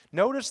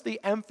 Notice the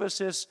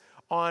emphasis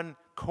on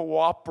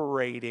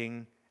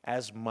cooperating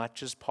as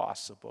much as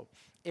possible.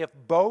 If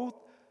both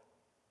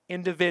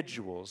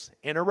individuals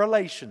in a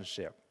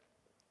relationship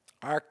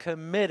are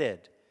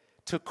committed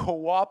to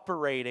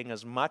cooperating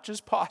as much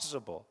as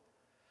possible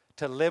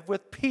to live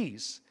with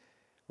peace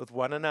with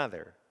one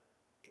another,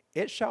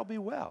 it shall be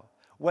well.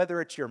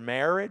 Whether it's your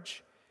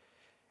marriage,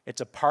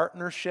 it's a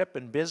partnership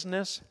in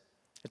business,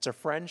 it's a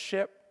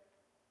friendship,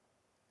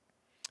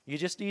 you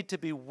just need to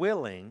be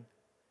willing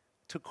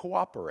to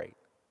cooperate.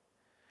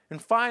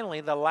 And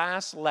finally, the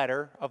last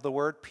letter of the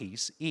word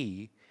peace,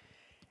 E,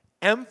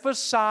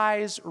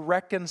 emphasize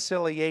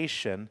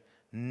reconciliation,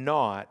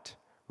 not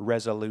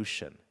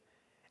resolution.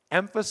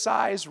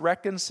 Emphasize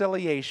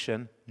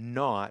reconciliation,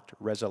 not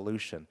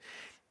resolution.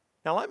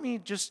 Now, let me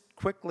just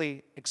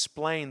quickly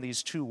explain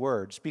these two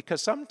words,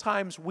 because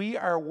sometimes we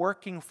are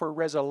working for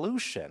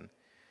resolution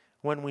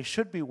when we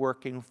should be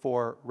working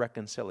for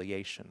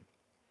reconciliation.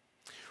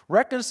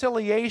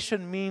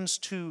 Reconciliation means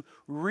to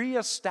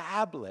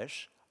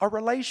reestablish a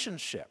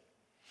relationship.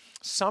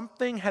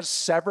 Something has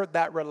severed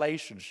that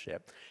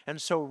relationship,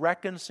 and so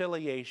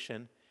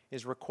reconciliation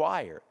is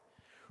required.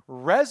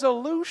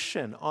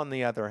 Resolution, on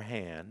the other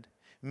hand,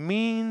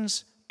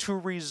 means to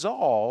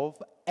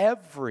resolve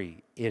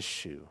every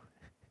issue.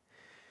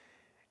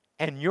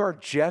 And you're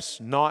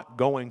just not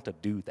going to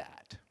do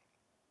that.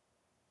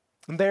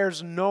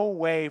 There's no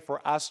way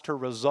for us to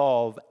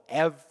resolve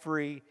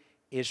every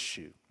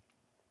issue.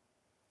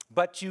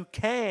 But you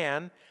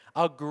can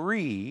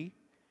agree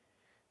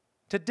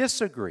to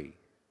disagree.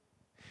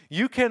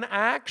 You can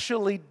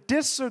actually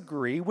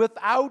disagree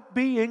without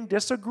being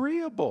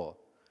disagreeable.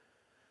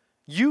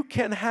 You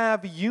can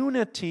have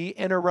unity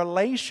in a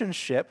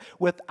relationship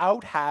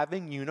without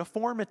having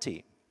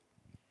uniformity.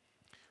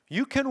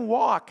 You can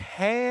walk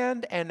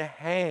hand in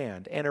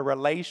hand in a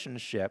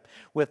relationship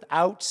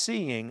without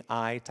seeing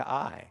eye to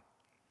eye.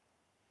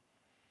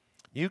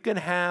 You can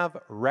have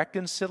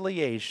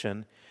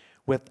reconciliation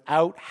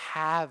without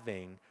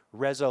having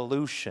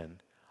resolution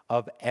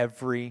of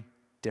every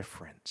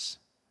difference.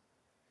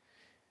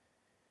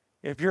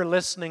 If you're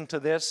listening to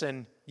this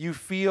and you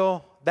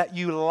feel that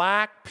you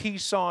lack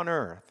peace on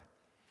earth,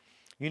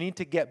 you need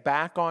to get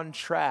back on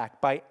track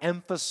by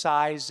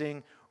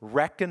emphasizing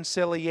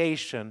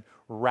reconciliation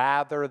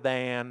rather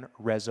than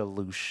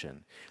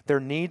resolution. There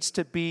needs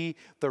to be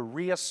the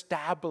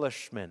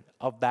reestablishment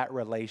of that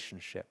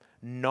relationship,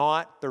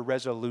 not the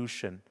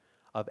resolution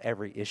of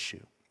every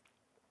issue.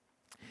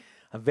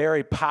 A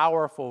very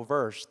powerful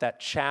verse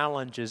that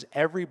challenges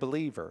every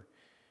believer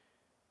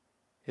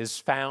is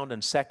found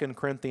in 2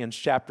 Corinthians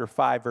chapter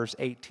 5, verse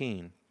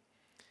 18.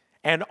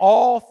 And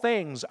all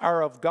things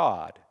are of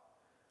God,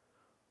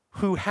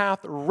 who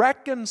hath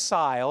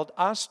reconciled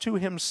us to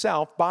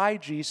himself by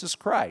Jesus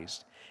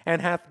Christ,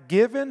 and hath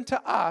given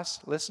to us,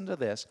 listen to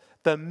this,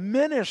 the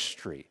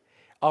ministry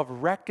of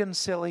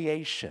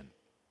reconciliation.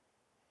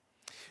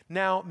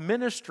 Now,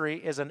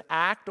 ministry is an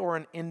act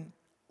or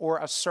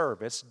a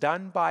service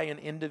done by an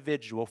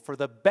individual for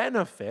the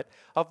benefit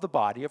of the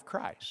body of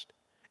Christ.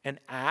 An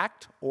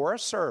act or a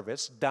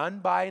service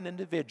done by an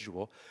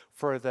individual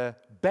for the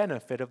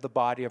benefit of the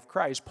body of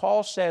Christ.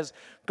 Paul says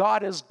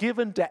God has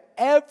given to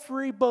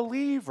every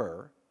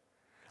believer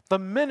the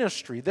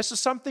ministry. This is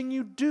something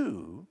you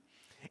do.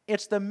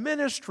 It's the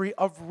ministry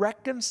of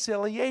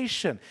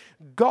reconciliation.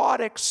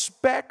 God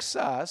expects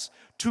us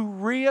to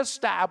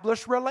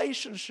reestablish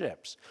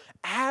relationships.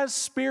 As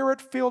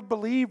Spirit-filled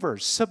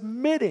believers,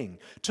 submitting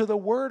to the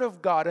Word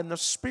of God and the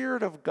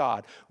Spirit of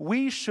God,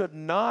 we should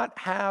not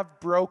have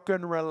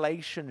broken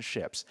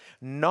relationships.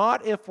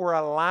 Not if we're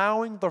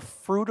allowing the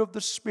fruit of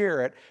the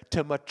Spirit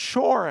to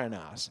mature in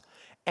us,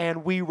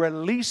 and we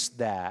release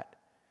that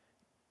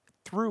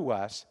through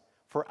us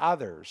for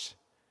others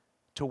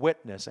to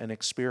witness and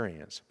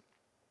experience.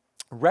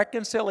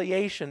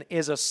 Reconciliation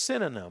is a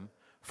synonym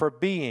for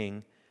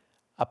being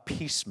a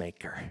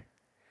peacemaker.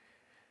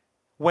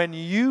 When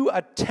you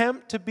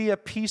attempt to be a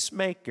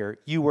peacemaker,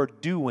 you are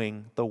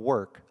doing the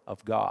work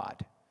of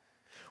God.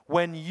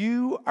 When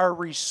you are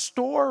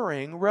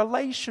restoring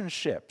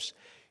relationships,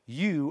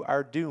 you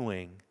are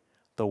doing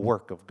the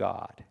work of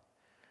God.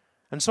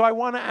 And so I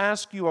want to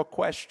ask you a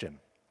question.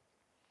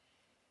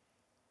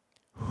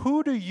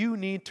 Who do you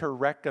need to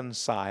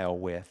reconcile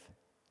with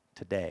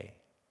today?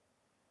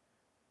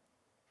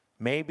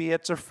 Maybe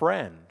it's a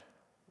friend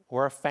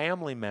or a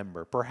family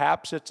member.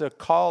 Perhaps it's a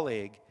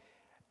colleague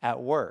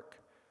at work.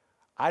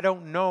 I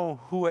don't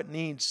know who it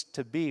needs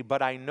to be,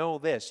 but I know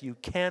this: you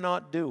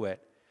cannot do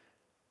it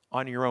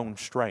on your own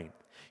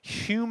strength.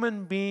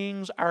 Human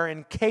beings are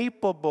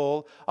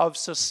incapable of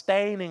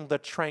sustaining the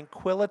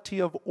tranquility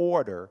of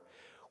order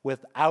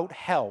without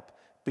help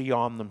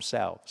beyond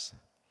themselves.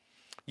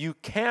 You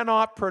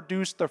cannot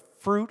produce the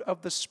fruit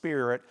of the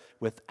Spirit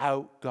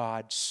without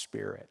God's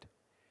Spirit.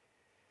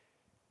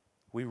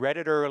 We read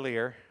it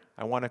earlier.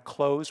 I want to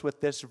close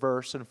with this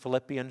verse in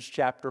Philippians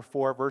chapter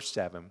 4, verse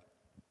 7.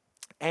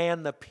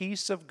 And the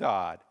peace of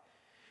God,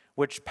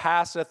 which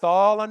passeth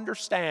all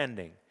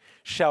understanding,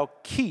 shall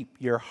keep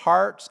your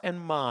hearts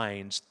and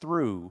minds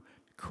through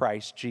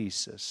Christ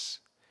Jesus.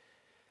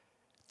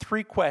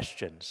 3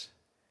 questions,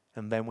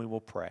 and then we will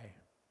pray.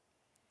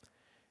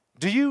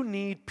 Do you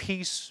need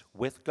peace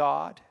with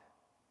God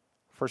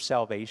for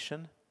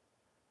salvation?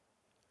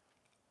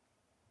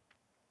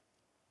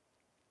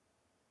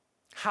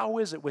 How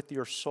is it with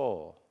your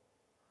soul?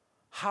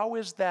 How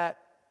is that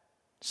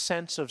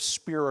sense of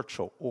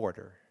spiritual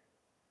order?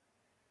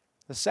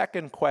 The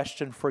second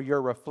question for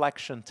your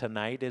reflection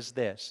tonight is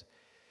this: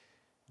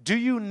 do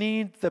you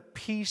need the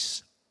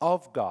peace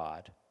of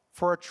God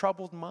for a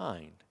troubled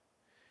mind?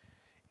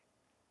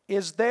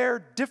 Is there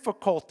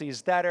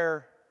difficulties that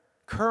are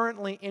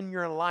currently in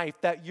your life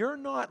that you're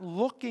not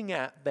looking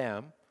at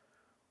them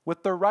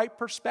with the right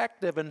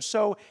perspective, and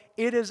so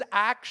it is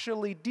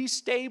actually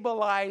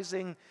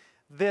destabilizing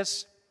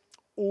this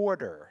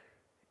order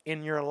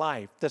in your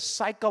life, the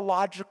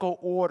psychological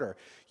order?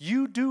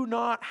 You do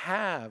not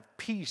have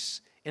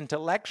peace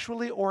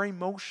intellectually or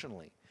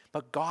emotionally,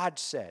 but God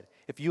said,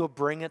 if you will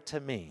bring it to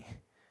me,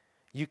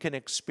 you can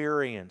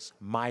experience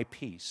my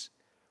peace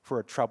for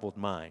a troubled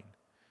mind.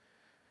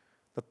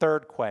 The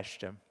third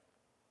question: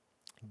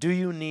 do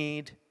you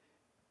need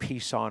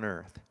peace on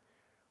earth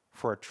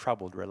for a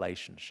troubled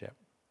relationship?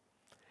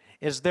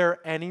 Is there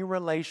any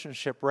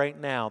relationship right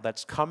now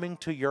that's coming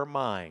to your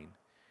mind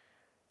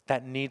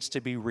that needs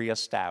to be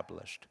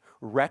reestablished?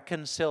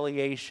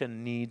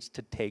 Reconciliation needs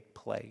to take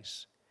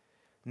place.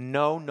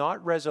 No,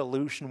 not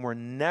resolution. We're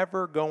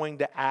never going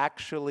to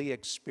actually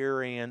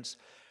experience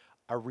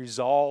a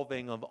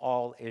resolving of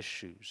all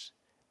issues.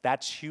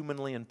 That's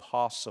humanly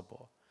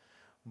impossible.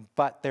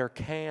 But there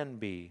can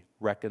be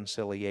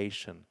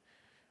reconciliation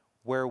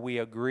where we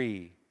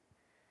agree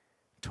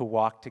to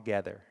walk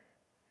together,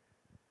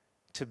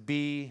 to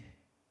be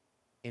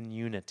in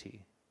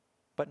unity,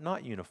 but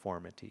not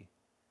uniformity,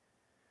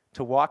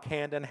 to walk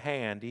hand in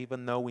hand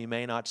even though we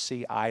may not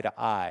see eye to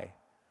eye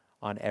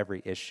on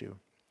every issue.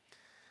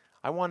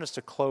 I want us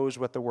to close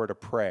with a word of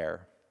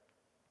prayer.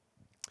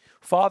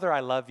 Father,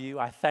 I love you.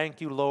 I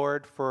thank you,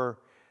 Lord, for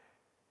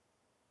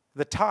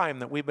the time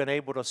that we've been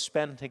able to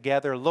spend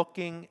together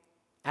looking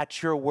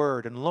at your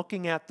word and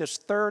looking at this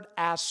third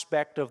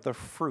aspect of the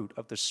fruit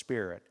of the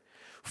Spirit.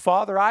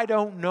 Father, I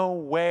don't know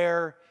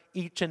where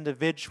each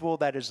individual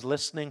that is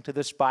listening to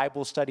this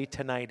Bible study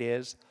tonight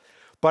is,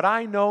 but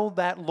I know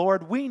that,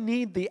 Lord, we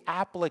need the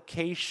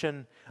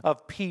application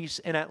of peace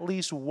in at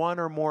least one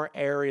or more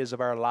areas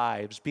of our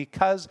lives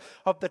because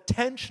of the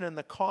tension and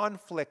the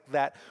conflict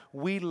that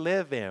we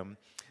live in.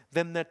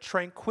 Then the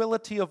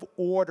tranquility of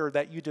order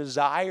that you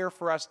desire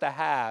for us to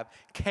have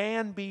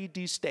can be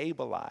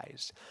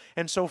destabilized.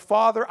 And so,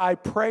 Father, I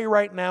pray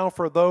right now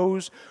for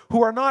those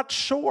who are not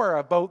sure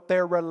about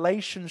their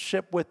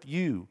relationship with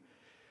you.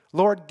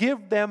 Lord,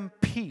 give them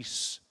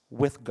peace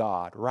with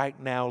God right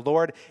now.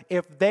 Lord,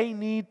 if they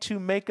need to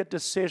make a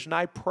decision,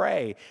 I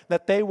pray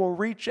that they will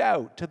reach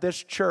out to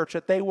this church,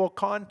 that they will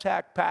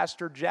contact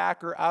Pastor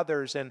Jack or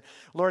others, and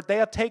Lord,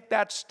 they'll take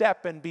that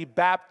step and be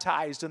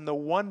baptized in the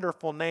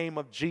wonderful name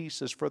of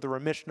Jesus for the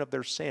remission of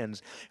their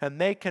sins, and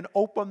they can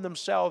open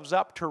themselves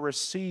up to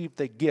receive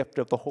the gift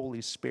of the Holy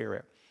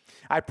Spirit.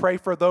 I pray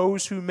for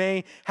those who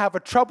may have a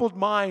troubled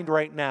mind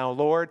right now,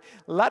 Lord.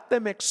 Let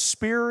them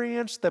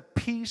experience the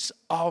peace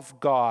of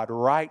God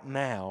right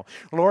now.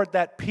 Lord,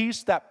 that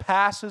peace that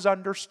passes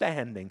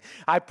understanding.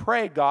 I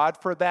pray, God,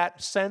 for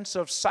that sense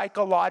of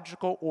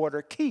psychological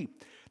order.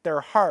 Keep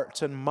their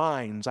hearts and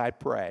minds, I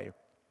pray.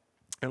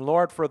 And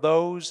Lord, for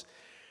those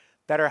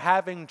that are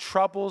having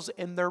troubles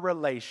in their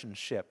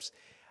relationships,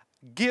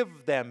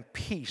 give them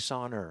peace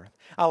on earth.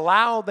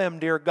 Allow them,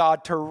 dear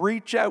God, to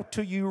reach out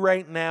to you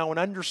right now and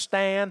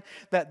understand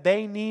that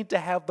they need to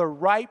have the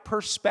right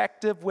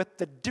perspective with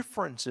the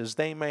differences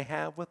they may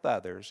have with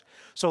others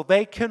so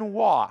they can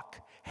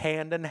walk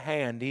hand in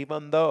hand,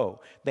 even though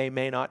they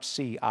may not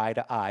see eye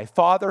to eye.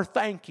 Father,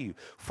 thank you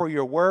for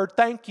your word.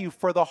 Thank you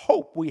for the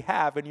hope we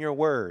have in your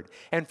word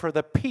and for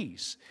the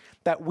peace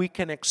that we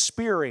can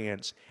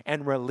experience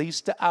and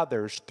release to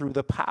others through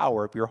the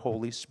power of your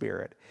Holy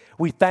Spirit.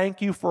 We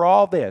thank you for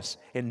all this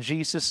in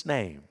Jesus'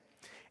 name.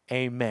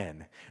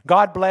 Amen.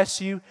 God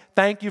bless you.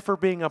 Thank you for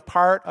being a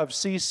part of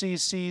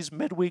CCC's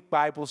midweek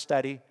Bible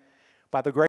study. By the grace